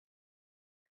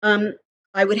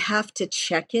 I would have to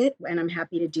check it, and I'm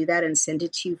happy to do that and send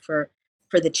it to you for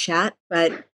for the chat,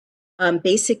 but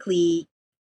basically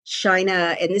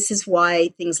China, and this is why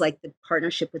things like the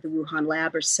partnership with the Wuhan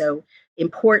lab are so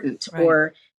important. Right.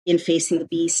 Or in Facing the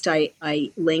Beast,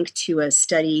 I linked to a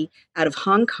study out of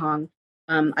Hong Kong.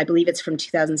 I believe it's from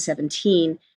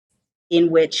 2017, in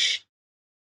which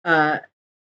I'm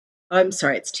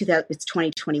sorry, it's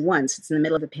 2021, so it's in the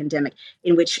middle of a pandemic,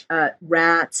 in which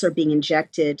rats are being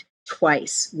injected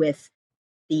twice with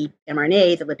the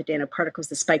mRNA, the lipid nanoparticles,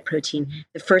 the spike protein.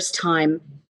 The first time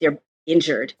they're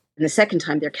injured, and the second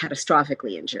time they're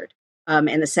catastrophically injured.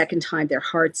 And the second time their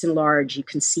heart's enlarged, you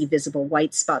can see visible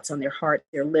white spots on their heart,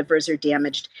 their livers are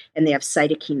damaged, and they have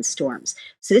cytokine storms.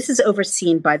 So this is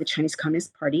overseen by the Chinese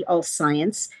Communist Party. All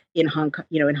science in Hong Kong,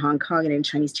 in Hong Kong and in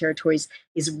Chinese territories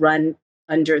is run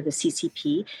under the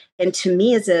CCP. And to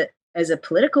me, as a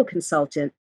political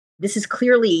consultant, this is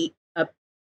clearly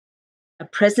a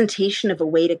presentation of a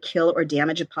way to kill or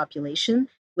damage a population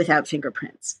without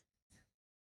fingerprints.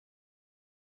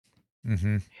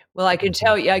 Mm-hmm. Well, I can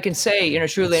tell you, I can say,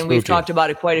 truly, and we've talked about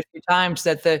it quite a few times,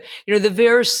 that the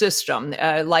VAERS system,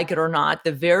 like it or not,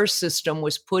 the VAERS system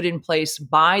was put in place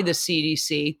by the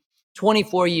CDC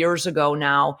 24 years ago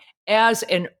now as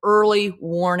an early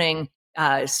warning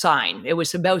sign. It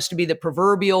was supposed to be the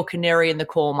proverbial canary in the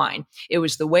coal mine. It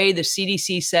was the way the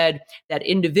CDC said that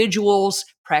individuals,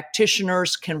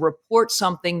 practitioners can report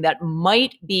something that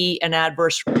might be an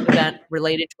adverse event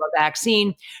related to a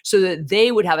vaccine, so that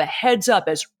they would have a heads up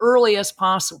as early as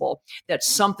possible that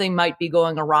something might be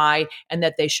going awry and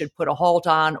that they should put a halt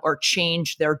on or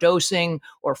change their dosing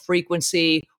or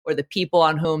frequency or the people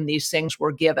on whom these things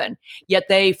were given. Yet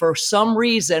they, for some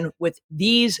reason, with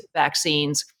these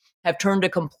vaccines, have turned a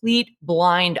complete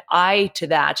blind eye to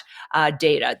that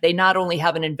data. They not only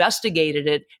haven't investigated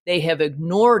it, they have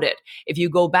ignored it. If you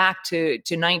go back to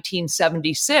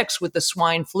 1976 with the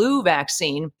swine flu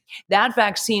vaccine, that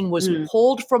vaccine was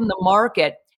pulled from the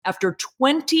market after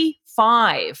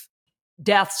 25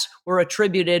 deaths were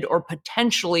attributed or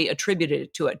potentially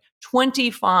attributed to it.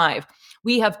 25.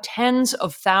 We have tens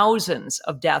of thousands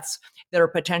of deaths that are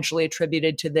potentially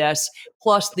attributed to this,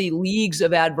 plus the leagues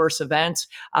of adverse events.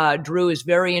 Drew is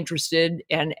very interested,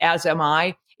 and as am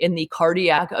I, in the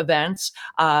cardiac events.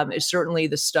 Is certainly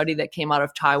the study that came out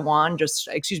of Thailand, is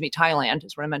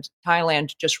what I meant,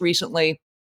 Thailand just recently,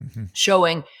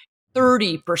 showing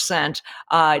 30%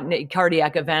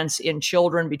 cardiac events in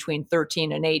children between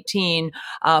 13 and 18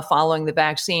 following the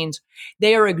vaccines.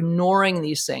 They are ignoring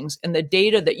these things. And the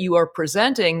data that you are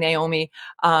presenting, Naomi,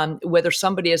 whether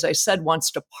somebody, as I said,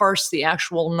 wants to parse the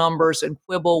actual numbers and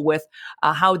quibble with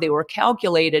how they were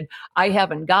calculated, I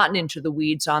haven't gotten into the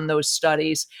weeds on those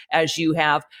studies as you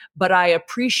have, but I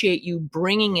appreciate you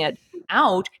bringing it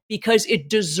out because it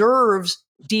deserves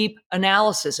deep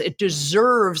analysis. It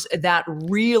deserves that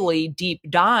really deep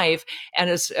dive. And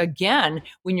it's, again,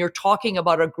 when you're talking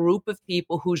about a group of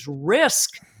people whose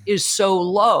risk is so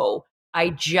low, I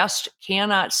just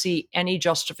cannot see any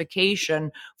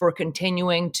justification for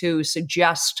continuing to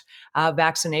suggest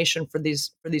vaccination for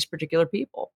these particular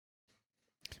people.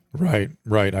 Right.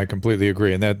 I completely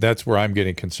agree, and that's where I'm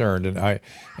getting concerned.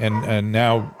 And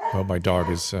now, well, my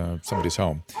dog is somebody's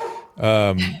home.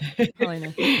 My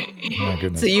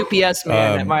goodness. It's a UPS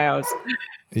man at my house.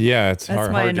 Yeah, it's That's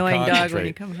hard, my hard annoying to dog when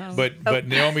he comes home. But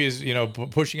Naomi is,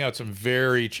 pushing out some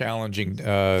very challenging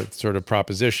sort of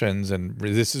propositions, and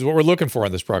this is what we're looking for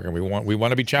in this program. We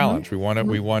want to be challenged. We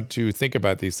want to think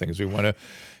about these things. We want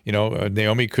to,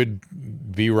 Naomi could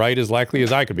be right as likely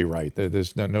as I could be right.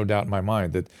 There's no doubt in my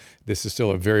mind that this is still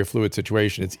a very fluid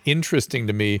situation. It's interesting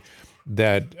to me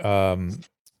that.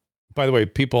 By the way,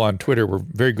 people on Twitter were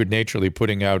very good-naturedly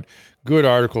putting out good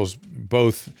articles,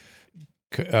 both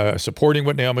supporting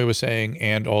what Naomi was saying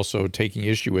and also taking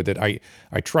issue with it. I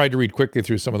tried to read quickly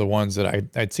through some of the ones that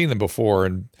I'd seen them before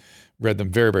and read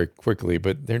them very, very quickly,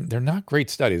 but they're not great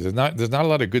studies. There's not a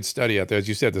lot of good study out there. As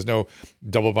you said, there's no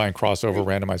double-blind crossover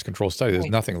randomized control study. There's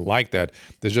nothing like that.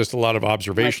 There's just a lot of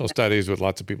observational studies with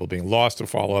lots of people being lost to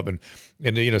follow-up, and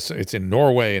it's in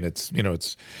Norway, and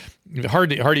it's hard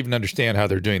to even understand how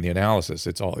they're doing the analysis.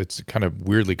 It's kind of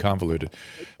weirdly convoluted.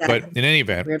 But in any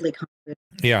event, Weirdly convoluted.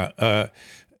 Yeah.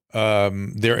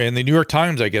 There in the New York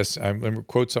Times, I guess, I'm going to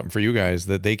quote something for you guys,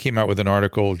 that they came out with an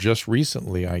article just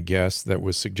recently, I guess, that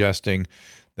was suggesting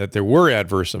that there were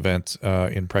adverse events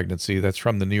in pregnancy. That's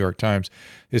from the New York Times.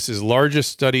 This is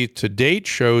largest study to date,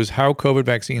 shows how COVID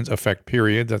vaccines affect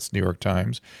period. That's New York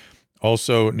Times.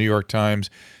 Also, New York Times,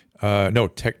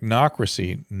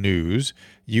 Technocracy News,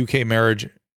 UK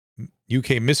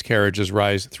miscarriages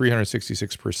rise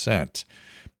 366%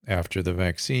 after the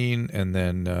vaccine. And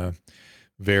then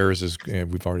VAERS is,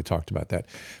 we've already talked about that.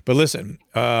 But listen,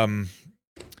 I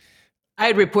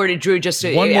had reported, Drew, just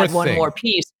to add one more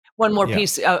piece.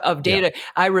 Piece of data.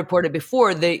 I reported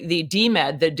before the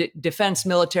DMED, the Defense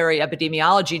Military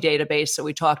Epidemiology Database that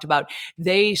we talked about,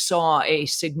 they saw a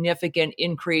significant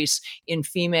increase in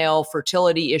female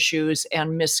fertility issues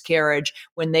and miscarriage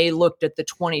when they looked at the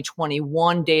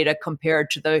 2021 data compared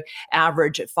to the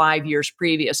average at 5 years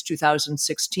previous,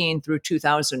 2016 through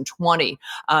 2020.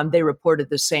 They reported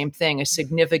the same thing, a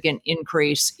significant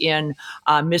increase in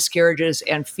miscarriages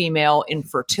and female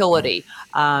infertility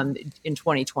in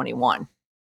 2021.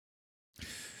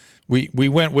 We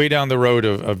went way down the road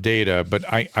of data, but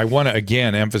I want to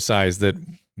again emphasize that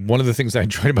one of the things I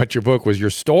enjoyed about your book was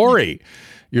your story.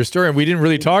 And we didn't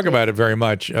really talk about it very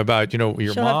much, about, your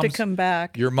She'll mom's, have to come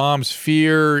back. Your mom's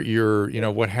fear,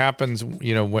 what happens,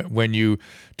 when you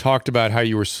talked about how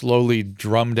you were slowly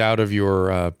drummed out of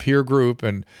your peer group,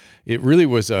 and it really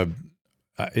was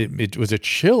it was a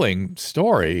chilling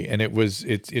story, and it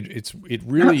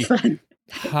really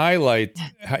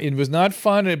it was not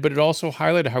fun, but it also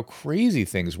highlighted how crazy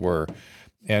things were.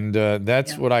 And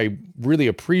that's what I really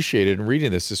appreciated in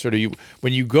reading this, is sort of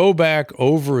when you go back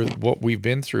over what we've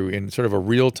been through in sort of a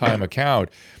real-time account,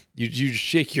 you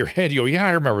shake your head, you go, yeah,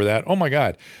 I remember that. Oh my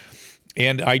God.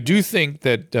 And I do think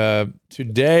that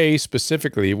today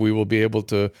specifically, we will be able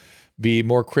to be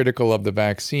more critical of the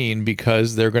vaccine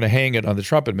because they're going to hang it on the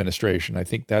Trump administration. I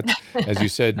think that's, as you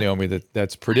said, Naomi,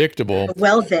 that's predictable.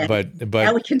 Well, then, but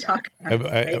now we can talk about it.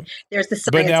 Right? There's the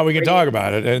science. But now we can talk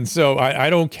about it. And so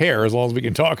I don't care as long as we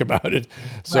can talk about it.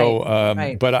 So,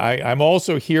 Right. But I'm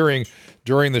also hearing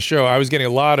during the show, I was getting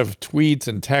a lot of tweets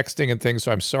and texting and things.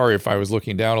 So I'm sorry if I was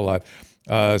looking down a lot.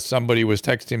 Somebody was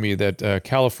texting me that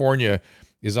California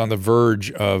is on the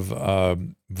verge of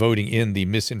voting in the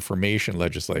misinformation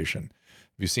legislation.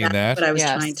 Have you seen that? But I was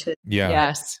trying to. Yeah.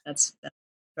 Yes. That's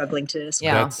struggling to.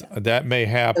 That may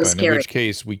happen. In which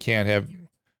case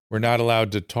we're not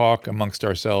allowed to talk amongst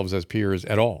ourselves as peers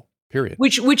at all. Period.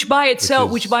 Which by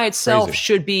itself crazy.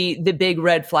 should be the big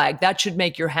red flag. That should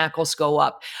make your hackles go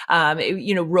up.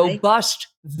 Robust,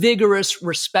 vigorous,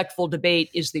 respectful debate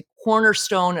is the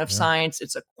cornerstone of science.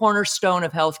 It's a cornerstone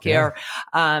of healthcare.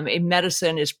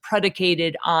 Medicine is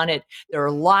predicated on it. There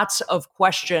are lots of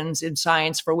questions in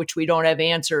science for which we don't have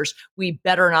answers. We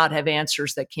better not have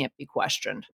answers that can't be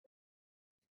questioned.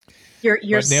 You're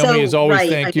Naomi, so as always, right.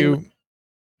 thank you.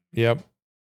 Yep.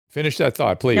 Finish that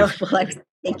thought, please.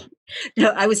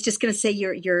 I was just going to say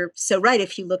you're so right.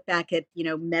 If you look back at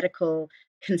medical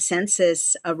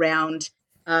consensus around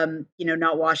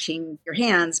not washing your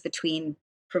hands between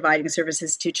providing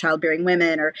services to childbearing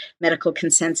women, or medical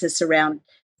consensus around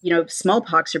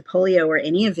smallpox or polio or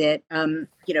any of it,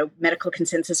 medical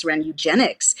consensus around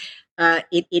eugenics,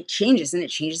 it changes, and it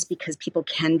changes because people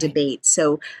can debate.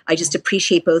 So I just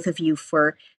appreciate both of you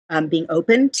for being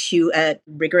open to a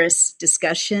rigorous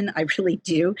discussion. I really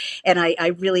do. And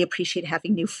I really appreciate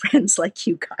having new friends like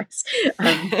you guys,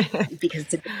 because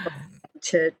it's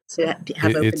to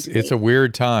have open debate. It's a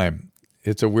weird time.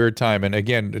 It's a weird time. And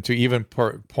again, to even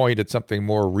point at something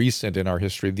more recent in our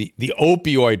history, the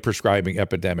opioid prescribing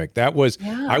epidemic, I was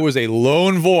a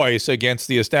lone voice against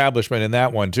the establishment in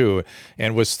that one too,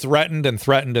 and was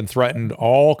threatened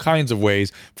all kinds of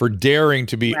ways for daring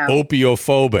to be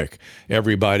opiophobic,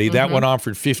 everybody. That went on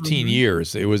for 15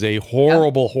 years. It was a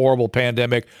horrible, horrible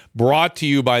pandemic brought to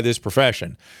you by this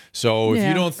profession. So if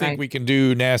you don't think we can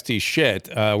do nasty shit,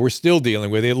 we're still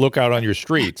dealing with it. Look out on your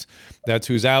streets. That's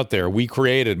who's out there. We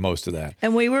created most of that.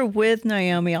 And we were with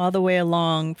Naomi all the way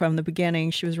along from the beginning.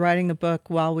 She was writing the book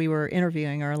while we were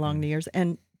interviewing her along the years.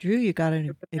 And Drew, you got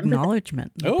an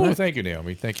acknowledgement. Oh, thank you,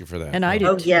 Naomi. Thank you for that. And I did.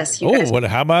 Oh, yes.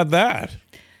 How about that?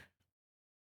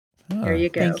 There you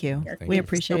go. Thank you. We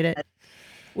appreciate it.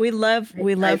 We love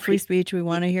free speech. We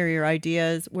want to hear your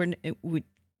ideas.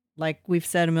 Like we've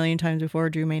said a million times before,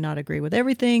 Drew may not agree with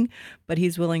everything, but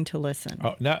he's willing to listen.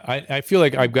 Oh, no, I feel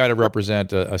like I've got to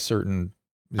represent a certain.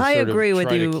 I agree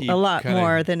with you a lot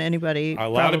more than anybody. A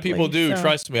lot of people do. So.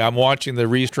 Trust me. I'm watching the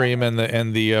Restream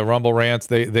and the Rumble rants.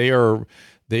 They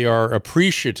are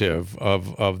appreciative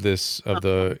of this, of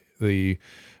the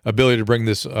ability to bring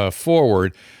this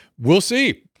forward. We'll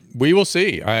see. We will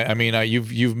see. I mean,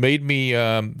 you've made me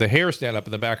the hair stand up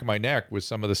in the back of my neck with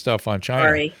some of the stuff on China.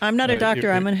 Sorry. I'm not a doctor.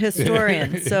 I'm a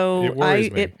historian. So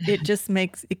it gives me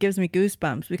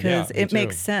goosebumps because it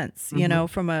makes sense,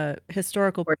 from a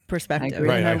historical perspective.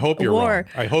 Right. I hope you're wrong.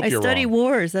 I study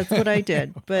wars. That's what I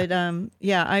did. But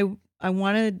I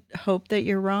want to hope that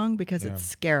you're wrong because it's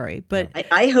scary. But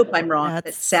I hope I'm wrong.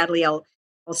 But sadly, I'll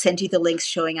send you the links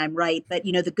showing I'm right. But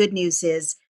the good news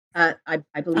is, I believe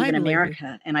in believe you.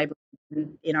 America, and I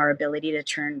believe in our ability to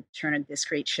turn this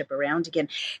great ship around again.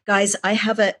 Guys, I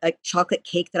have a chocolate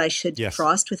cake that I should Yes.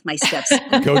 frost with my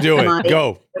stepson. Go do Am it.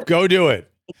 Go do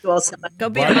it. Thank you all so much. Go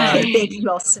be a Bye-bye. mom. Thank you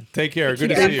all so much. Take care. Good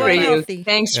to care. see Good for you. you. Healthy.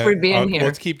 Thanks for being here.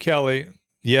 Let's keep Kelly.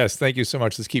 Yes, thank you so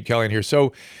much. Let's keep Kelly in here.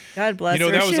 So, God bless you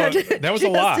know, her. that was She a- had- that was she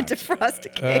a lot. has to defrost a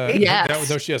cake. Yes,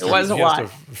 she has it to, was a she has lot. to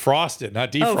frost it,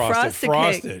 not defrost it. frost the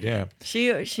Frost cake. it. Yeah.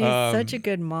 She's such a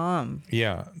good mom.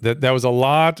 Yeah. That was a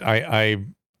lot. I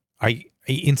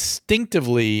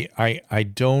instinctively,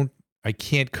 I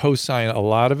can't co-sign a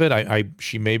lot of it.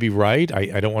 She may be right.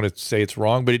 I don't want to say it's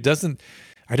wrong, but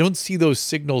I don't see those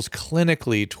signals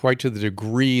clinically quite to the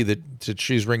degree that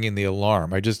she's ringing the alarm.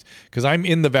 Because I'm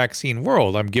in the vaccine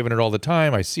world. I'm giving it all the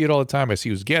time. I see it all the time. I see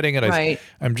who's getting it. Right.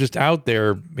 I'm just out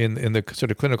there in the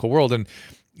sort of clinical world. And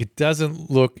it doesn't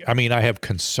look, I mean, I have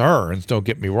concerns, don't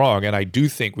get me wrong. And I do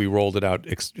think we rolled it out.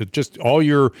 Just all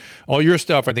your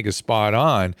stuff I think is spot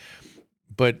on.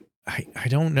 But I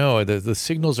don't know. The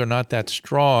signals are not that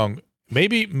strong.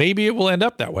 Maybe it will end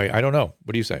up that way. I don't know.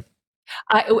 What do you say?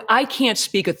 I can't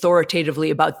speak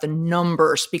authoritatively about the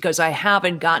numbers because I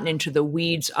haven't gotten into the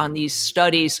weeds on these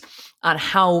studies on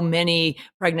how many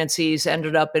pregnancies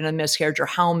ended up in a miscarriage or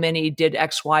how many did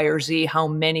X, Y, or Z, how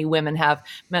many women have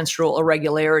menstrual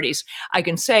irregularities. I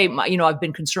can say, I've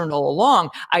been concerned all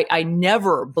along. I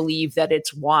never believe that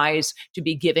it's wise to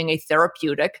be giving a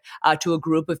therapeutic to a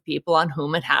group of people on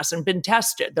whom it hasn't been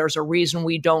tested. There's a reason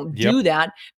we don't do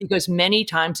that because many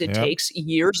times it takes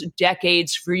years,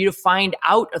 decades for you to find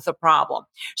out of the problem.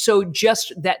 So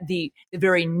just that the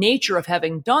very nature of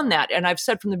having done that, and I've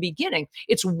said from the beginning,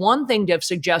 it's one thing to have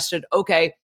suggested,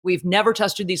 okay, we've never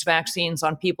tested these vaccines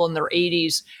on people in their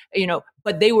 80s,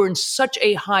 but they were in such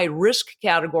a high risk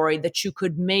category that you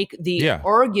could make the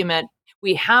argument,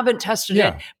 we haven't tested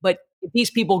it, but if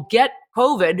these people get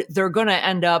COVID, they're going to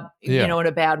end up, in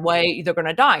a bad way. They're going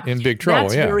to die. In big trouble,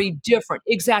 That's very different.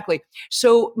 Exactly.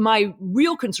 So my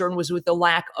real concern was with the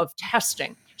lack of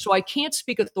testing. So I can't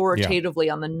speak authoritatively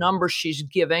on the numbers she's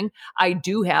giving. I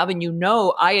do have, and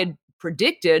I had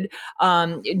predicted,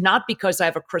 not because I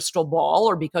have a crystal ball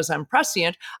or because I'm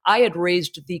prescient, I had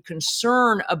raised the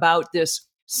concern about this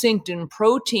synced-in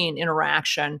protein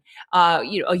interaction a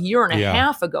year and a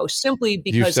half ago, simply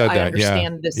because I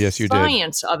understand the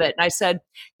science of it. And I said,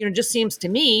 it just seems to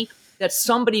me that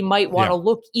somebody might want to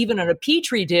look even at a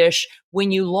Petri dish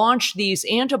when you launch these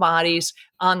antibodies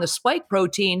on the spike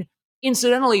protein.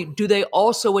 Incidentally, do they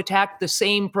also attack the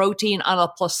same protein on a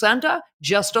placenta?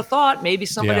 Just a thought. Maybe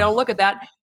somebody ought to look at that.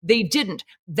 They didn't.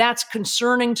 That's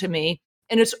concerning to me.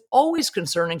 And it's always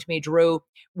concerning to me, Drew,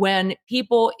 when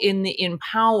people in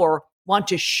power want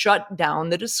to shut down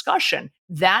the discussion.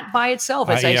 That by itself,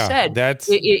 as I said,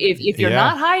 if you're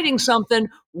not hiding something,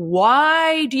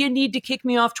 why do you need to kick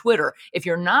me off Twitter? If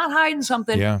you're not hiding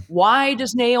something, why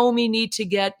does Naomi need to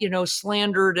get,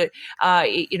 slandered,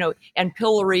 and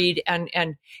pilloried and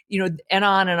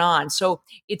on and on? So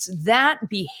it's that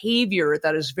behavior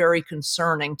that is very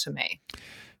concerning to me.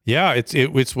 Yeah,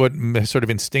 it's what sort of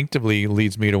instinctively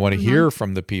leads me to want to hear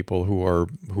from the people who are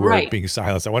being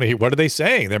silenced. I want to hear, what are they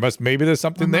saying? Maybe there's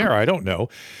something there. I don't know.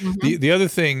 The other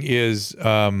thing is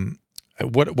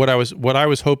what I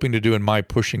was hoping to do in my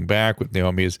pushing back with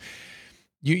Naomi is,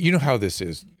 you know how this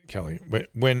is, Kelly.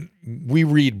 When we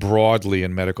read broadly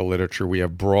in medical literature, we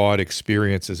have broad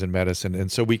experiences in medicine,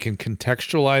 and so we can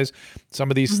contextualize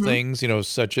some of these things.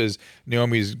 Such as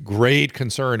Naomi's great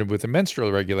concern with the menstrual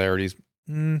irregularities.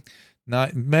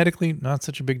 Not medically, not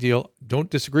such a big deal. Don't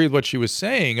disagree with what she was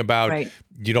saying about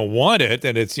you don't want it,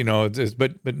 and it's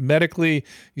but medically,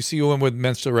 you see a woman with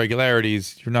menstrual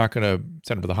irregularities, you're not going to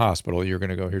send her to the hospital. You're going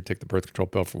to go here, take the birth control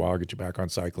pill for a while, get you back on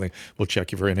cycling. We'll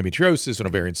check you for endometriosis and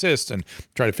ovarian cysts, and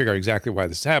try to figure out exactly why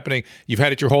this is happening. You've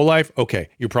had it your whole life, okay?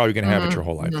 You're probably going to have it your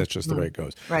whole life. That's just the way it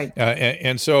goes, right?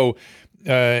 And so.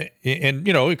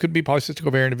 It could be polycystic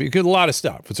ovarian, it could a lot of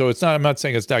stuff. So I'm not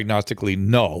saying it's diagnostically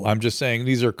null. I'm just saying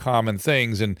these are common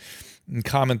things, and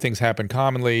common things happen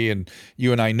commonly, and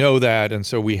you and I know that, and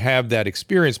so we have that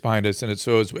experience behind us. And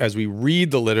as we read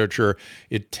the literature,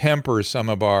 it tempers some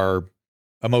of our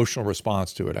emotional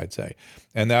response to it, I'd say.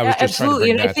 And that was just trying to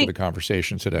bring that to the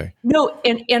conversation today. No,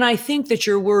 and I think that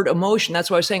your word emotion, that's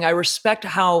why I was saying I respect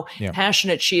how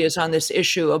passionate she is on this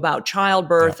issue about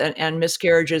childbirth and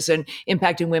miscarriages and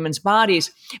impacting women's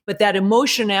bodies. But that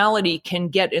emotionality can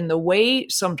get in the way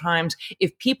sometimes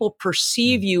if people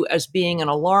perceive you as being an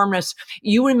alarmist.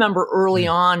 You remember early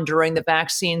on during the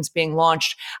vaccines being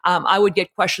launched, I would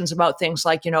get questions about things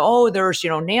like, there's,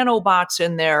 nanobots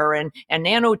in there and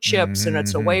nanochips, and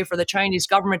it's a way for the Chinese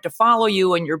government to follow you.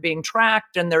 you and you're being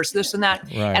tracked and there's this and that.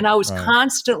 Right, And I was right.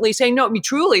 constantly saying, no, I mean,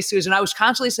 truly, Susan, I was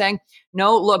constantly saying,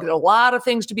 no, look, there are a lot of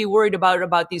things to be worried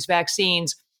about these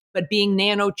vaccines, but being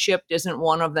nano-chipped isn't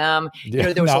one of them.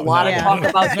 There was a lot of talk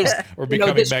about this, or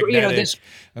becoming magnetic this,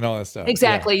 and all that stuff.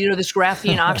 exactly, this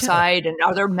graphene oxide and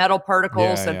other metal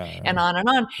particles and on and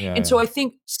on. And so I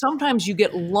think sometimes you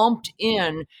get lumped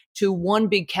in to one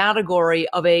big category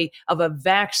of a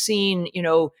vaccine,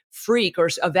 freak, or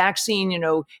a vaccine,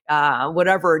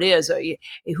 whatever it is,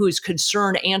 who's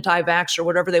concerned anti-vax or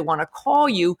whatever they want to call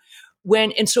you.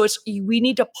 And so we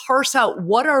need to parse out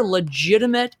what are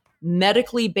legitimate,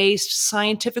 medically based,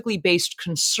 scientifically based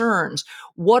concerns.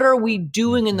 What are we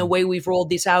doing in the way we've rolled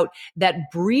these out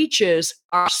that breaches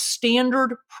our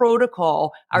standard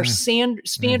protocol, our standard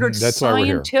That's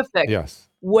scientific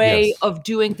way of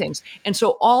doing things? And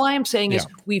so all I'm saying is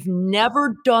we've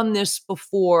never done this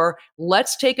before.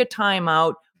 Let's take a time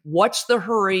out. What's the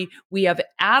hurry? We have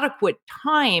adequate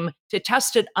time to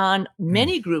test it on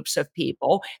many groups of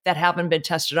people that haven't been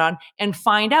tested on and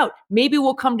find out. Maybe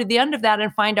we'll come to the end of that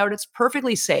and find out it's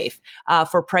perfectly safe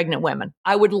for pregnant women.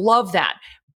 I would love that.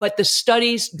 But the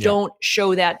studies don't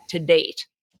show that to date.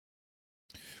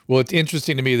 Well, it's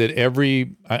interesting to me that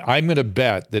I'm going to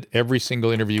bet that every single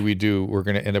interview we do, we're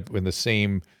going to end up in the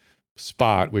same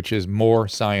spot, which is more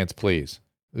science, please.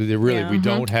 We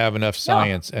don't have enough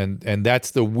science. And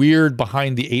that's the weird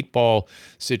behind the 8-ball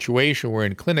situation we're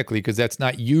in clinically, because that's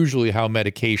not usually how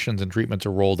medications and treatments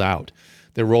are rolled out.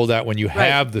 They're rolled out when you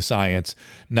have the science,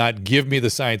 not give me the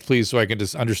science, please, so I can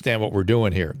just understand what we're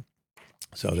doing here.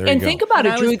 So there you go. And think about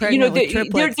it,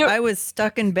 Drew. I was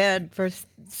stuck in bed for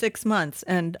 6 months,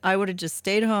 and I would have just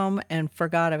stayed home and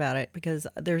forgot about it because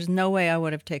there's no way I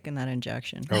would have taken that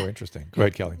injection. Oh, interesting. Go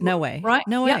ahead, Kelly. No way. Right?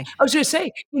 No way. I was going to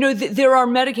say, there are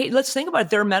let's think about it.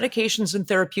 There are medications and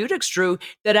therapeutics, Drew,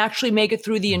 that actually make it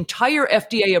through the entire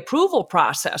FDA approval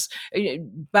process.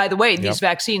 By the way, these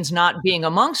vaccines not being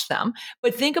amongst them.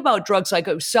 But think about drugs like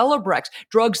Celebrex,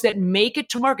 drugs that make it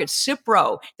to market,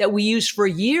 Cipro, that we use for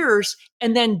years.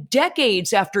 And then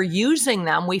decades after using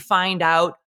them, we find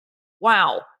out,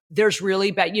 wow, there's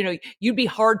really bad, you'd be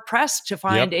hard pressed to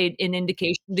find an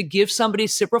indication to give somebody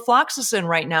ciprofloxacin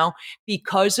right now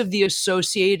because of the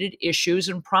associated issues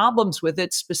and problems with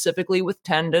it, specifically with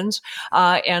tendons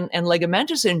and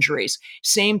ligamentous injuries.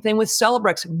 Same thing with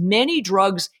Celebrex. Many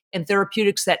drugs and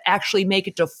therapeutics that actually make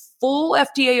it to full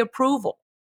FDA approval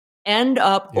end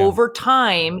up over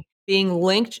time being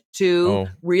linked to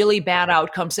really bad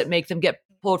outcomes that make them get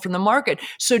pulled from the market.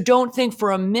 So don't think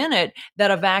for a minute that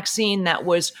a vaccine that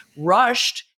was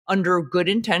rushed under good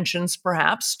intentions,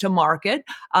 perhaps, to market,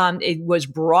 it was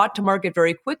brought to market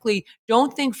very quickly.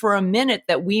 Don't think for a minute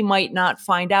that we might not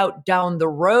find out down the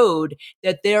road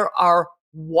that there are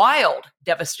wild,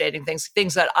 devastating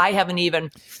things that I haven't even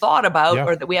thought about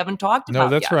or that we haven't talked about. No,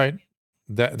 that's yet. right.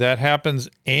 That happens.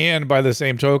 And by the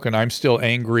same token, I'm still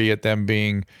angry at them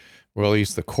being, well, at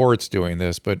least the court's doing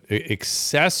this, but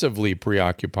excessively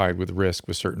preoccupied with risk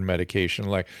with certain medication.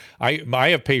 Like I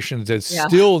have patients that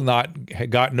still not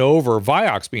gotten over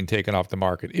Vioxx being taken off the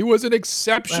market. It was an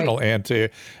exceptional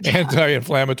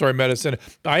anti-inflammatory medicine.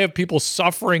 I have people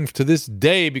suffering to this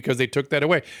day because they took that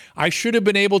away. I should have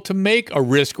been able to make a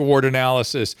risk-reward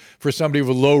analysis for somebody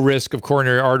with low risk of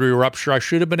coronary artery rupture. I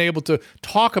should have been able to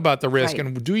talk about the risk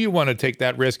and do you want to take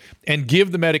that risk and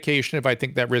give the medication if I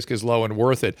think that risk is low and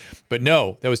worth it. But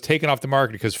no, that was taken off the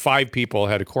market because 5 people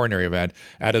had a coronary event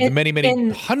out of the many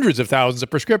hundreds of thousands of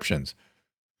prescriptions.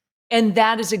 And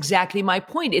that is exactly my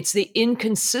point. It's the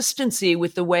inconsistency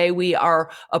with the way we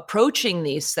are approaching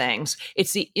these things.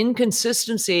 It's the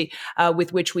inconsistency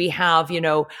with which we have,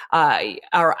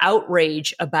 our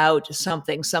outrage about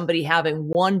something, somebody having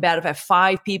one bad effect.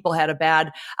 5 people had a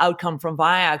bad outcome from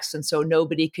Vioxx, and so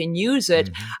nobody can use it.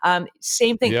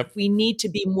 Same thing. Yep. We need to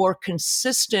be more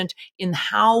consistent in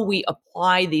how we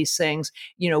apply these things.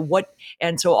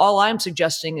 And so all I'm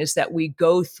suggesting is that we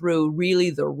go through really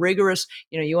the rigorous,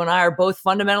 you and I are both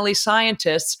fundamentally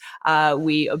scientists.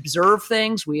 We observe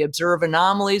things, we observe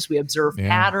anomalies, we observe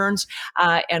patterns,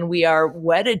 and we are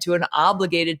wedded to and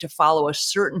obligated to follow a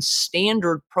certain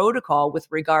standard protocol with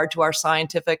regard to our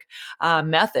scientific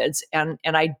methods. And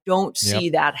I don't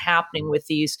see that happening with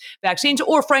these vaccines,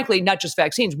 or frankly, not just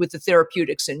vaccines, with the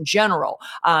therapeutics in general.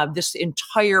 This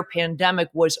entire pandemic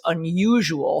was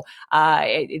unusual.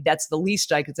 That's the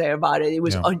least I could say about it. It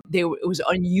was it was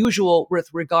unusual with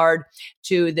regard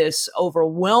to this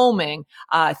overwhelming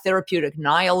therapeutic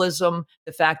nihilism,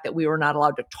 the fact that we were not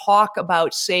allowed to talk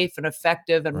about safe and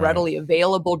effective and readily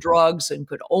available drugs and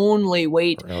could only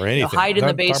wait, or anything. hide in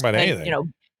the Not talk about basement,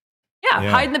 anything. Yeah,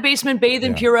 hide in the basement, bathe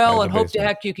in hide Purell, in and the hope to basement.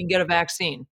 heck you can get a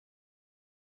vaccine.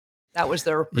 That was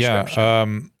their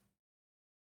prescription.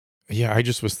 Yeah, I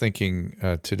just was thinking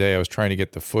today, I was trying to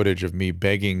get the footage of me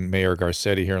begging Mayor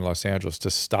Garcetti here in Los Angeles to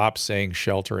stop saying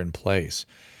shelter in place.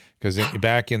 Because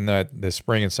back in the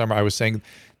spring and summer, I was saying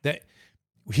that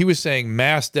he was saying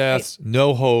mass deaths,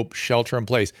 no hope, shelter in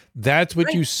place. That's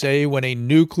what you say when a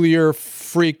nuclear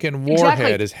freaking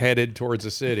warhead is headed towards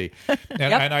a city.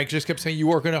 And, and I just kept saying,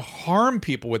 you are going to harm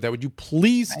people with that. Would you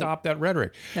please stop that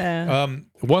rhetoric? One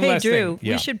last Drew,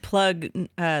 thing. we should plug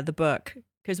the book,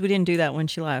 because we didn't do that when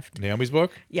she left. Naomi's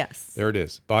book? Yes. There it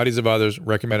is. Bodies of Others.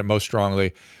 Recommend it most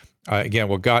strongly. Again,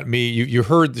 what got me, you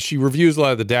heard she reviews a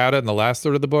lot of the data in the last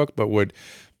third of the book, but what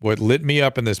lit me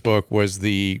up in this book was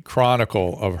the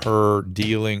chronicle of her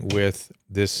dealing with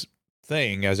this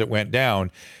thing as it went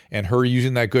down, and her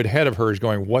using that good head of hers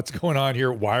going, what's going on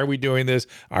here? Why are we doing this?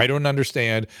 I don't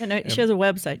understand. And she has a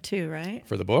website too, right?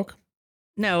 For the book?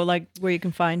 No, like where you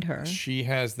can find her. She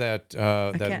has that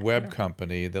web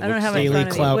company that looks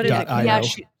dailyclout.io. Yeah,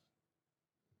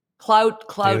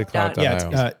 Clout.io.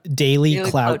 Yeah,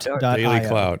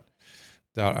 dailyclout.io.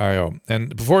 Dailyclout.io.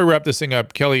 And before we wrap this thing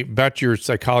up, Kelly, back to your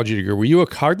psychology degree. Were you a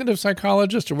cognitive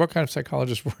psychologist, or what kind of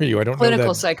psychologist were you? I don't know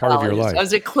that part of your life. I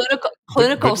was a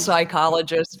clinical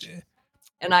psychologist,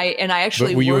 and I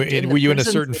actually were you in a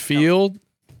certain field?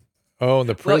 Oh, in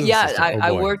the prison system.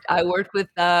 I worked with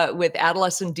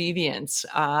adolescent deviants.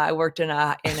 I worked in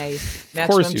a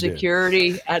maximum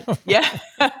security. I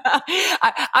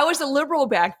was a liberal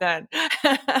back then.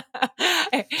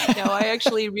 I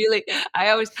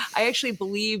actually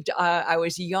believed I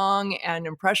was young and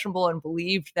impressionable, and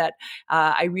believed that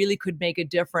I really could make a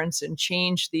difference and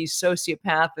change these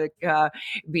sociopathic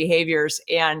behaviors.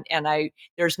 And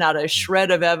there's not a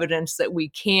shred of evidence that we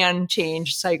can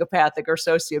change psychopathic or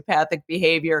sociopathic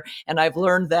behavior. And I've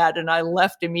learned that, and I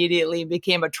left immediately,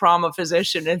 became a trauma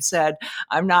physician, and said,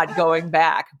 I'm not going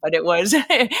back. But it was,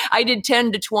 I did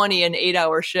 10 to 20 and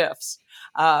 8-hour shifts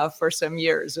for some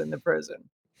years in the prison.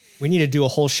 We need to do a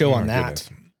whole show on that.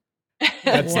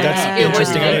 That's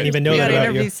interesting. I didn't even know that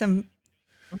about you.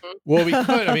 Well, we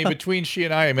could. I mean, between she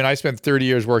and I spent 30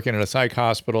 years working in a psych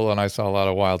hospital, and I saw a lot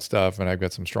of wild stuff, and I've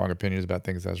got some strong opinions about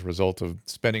things as a result of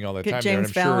spending all that time there. Get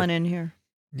James Fallon in here.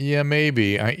 Yeah,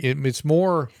 maybe. It's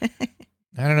more, I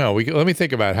don't know. Let me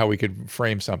think about how we could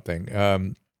frame something.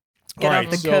 Get off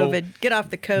the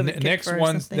COVID.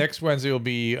 Next Wednesday will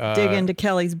be dig into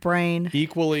Kelly's brain.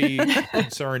 Equally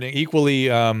concerning, equally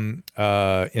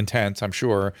intense, I'm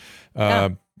sure.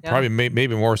 Probably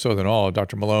maybe more so than all.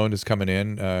 Dr. Malone is coming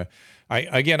in.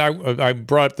 I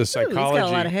brought up the psychology. Ooh, he's got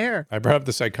a lot of hair. I brought up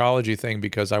the psychology thing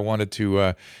because I wanted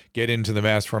to get into the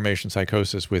mass formation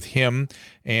psychosis with him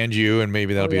and you, and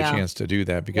maybe that'll be a chance to do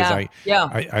that, because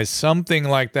I something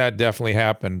like that definitely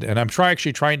happened, and I'm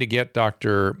actually trying to get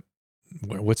Dr.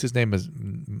 What's his name?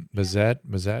 Mazet,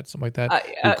 something like that.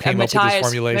 Who came up with this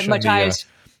formulation? Matthias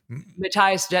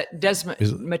Desmet.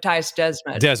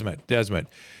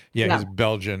 Yeah, he's a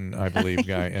Belgian, I believe,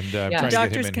 guy. And trying to get him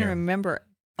doctors in can here. Remember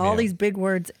all these big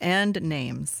words and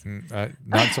names. Not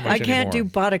so much I can't anymore.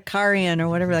 do Bhattacharyan or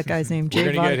whatever that guy's name.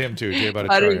 We're going to get him too, Jay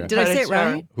Bhattacharya. Did I say it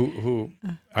right? Who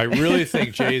I really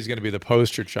think Jay is going to be the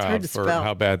poster child for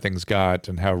how bad things got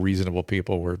and how reasonable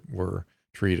people were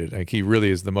treated. Like, he really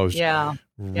is the most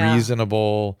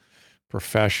reasonable,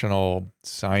 professional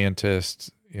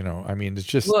scientist. I mean, it's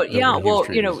just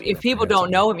if people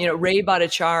don't know him, Ray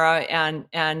Bhattacharya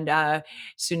and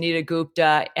Sunita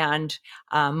Gupta and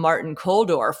Martin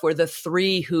Kulldorff were the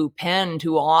three who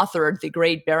authored the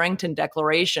Great Barrington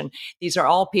Declaration. These are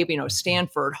all people,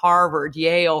 Stanford, Harvard,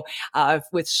 Yale,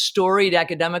 with storied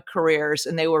academic careers,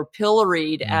 and they were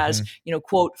pilloried as,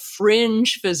 quote,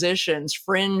 fringe physicians,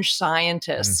 fringe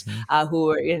scientists,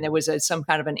 and there was some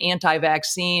kind of an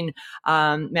anti-vaccine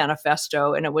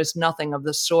manifesto, and it was nothing of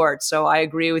the sort. So I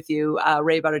agree with you.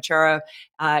 Ray Bhattacharya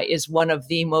is one of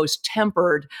the most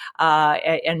tempered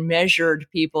and measured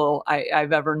people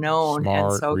I've ever known.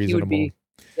 Smart, and so reasonable. He would be,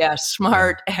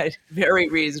 smart and very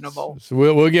reasonable. So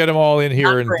we'll get them all in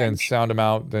here and then sound them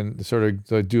out, then sort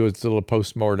of do a little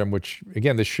postmortem, which,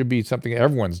 again, this should be something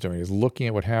everyone's doing, is looking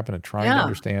at what happened and trying to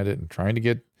understand it and trying to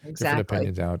get different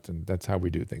opinions out. And that's how we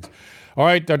do things. All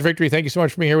right, Dr. Victory, thank you so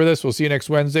much for being here with us. We'll see you next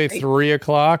Wednesday, 3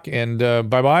 o'clock, and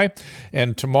bye-bye.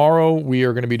 And tomorrow we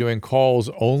are going to be doing calls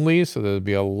only, so there'll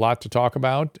be a lot to talk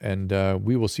about, and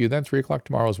we will see you then, 3 o'clock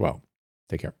tomorrow as well.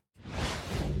 Take care.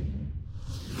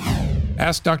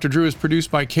 Ask Dr. Drew is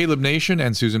produced by Caleb Nation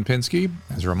and Susan Pinsky.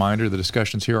 As a reminder, the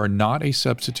discussions here are not a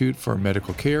substitute for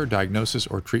medical care, diagnosis,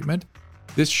 or treatment.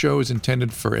 This show is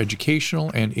intended for educational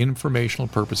and informational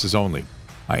purposes only.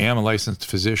 I am a licensed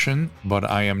physician, but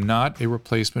I am not a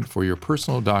replacement for your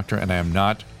personal doctor, and I am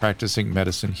not practicing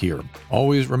medicine here.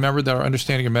 Always remember that our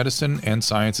understanding of medicine and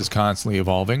science is constantly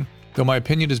evolving. Though my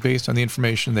opinion is based on the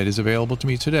information that is available to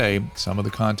me today, some of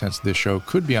the contents of this show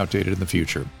could be outdated in the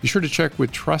future. Be sure to check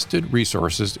with trusted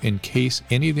resources in case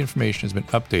any of the information has been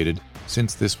updated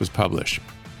since this was published.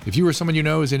 If you or someone you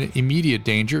know is in immediate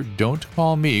danger, don't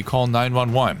call me, call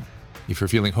 911. If you're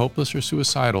feeling hopeless or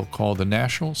suicidal, call the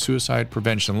National Suicide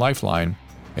Prevention Lifeline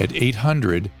at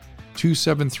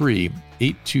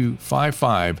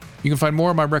 800-273-8255. You can find more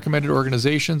of my recommended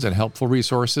organizations and helpful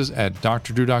resources at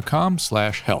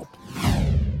drdrew.com/help.